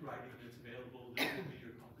of writing that's available that will be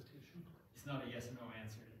your competition? It's not a yes or no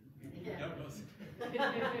answer. Yeah. No, no.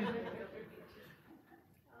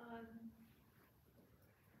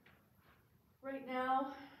 Right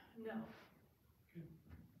now, no.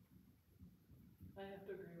 I have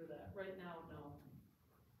to agree with that. Right now, no.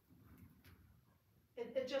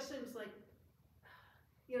 It just seems like,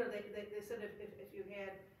 you know, they said if you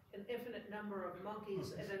had an infinite number of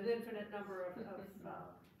monkeys and an infinite number of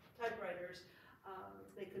typewriters,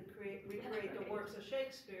 they could recreate the works of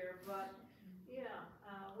Shakespeare, but yeah,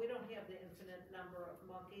 we don't have the infinite number of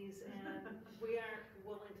monkeys, and we aren't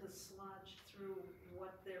willing to sludge through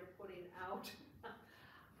what they're putting out.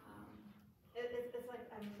 It's like,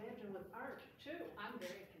 I imagine with art too. I'm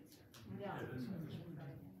very concerned. Yeah.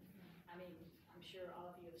 I mean, I'm sure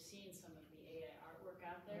all of you have seen some of the AI artwork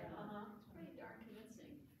out there. It's pretty darn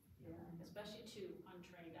convincing. Yeah. Especially to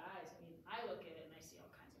untrained eyes. I mean, I look at it and I see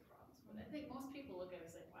all kinds of problems, but I think most people look at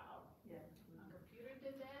it and say, wow, Yeah. a computer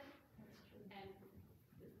did that? That's true. And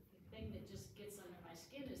the thing that just gets under my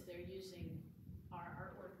skin is they're using our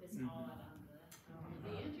artwork that's all out on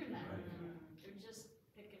the internet. They're just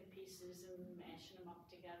picking pieces and mashing them up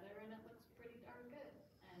together, and it looks pretty darn good.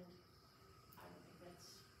 And I don't think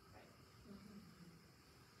that's right.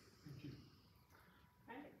 Thank you.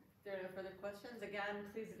 Right. If there are no further questions, again,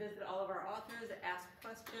 please visit all of our authors, ask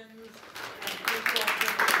questions, and please go up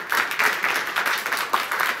there.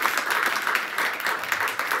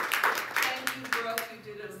 Thank you, Brooke, you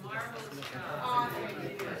did a marvelous job.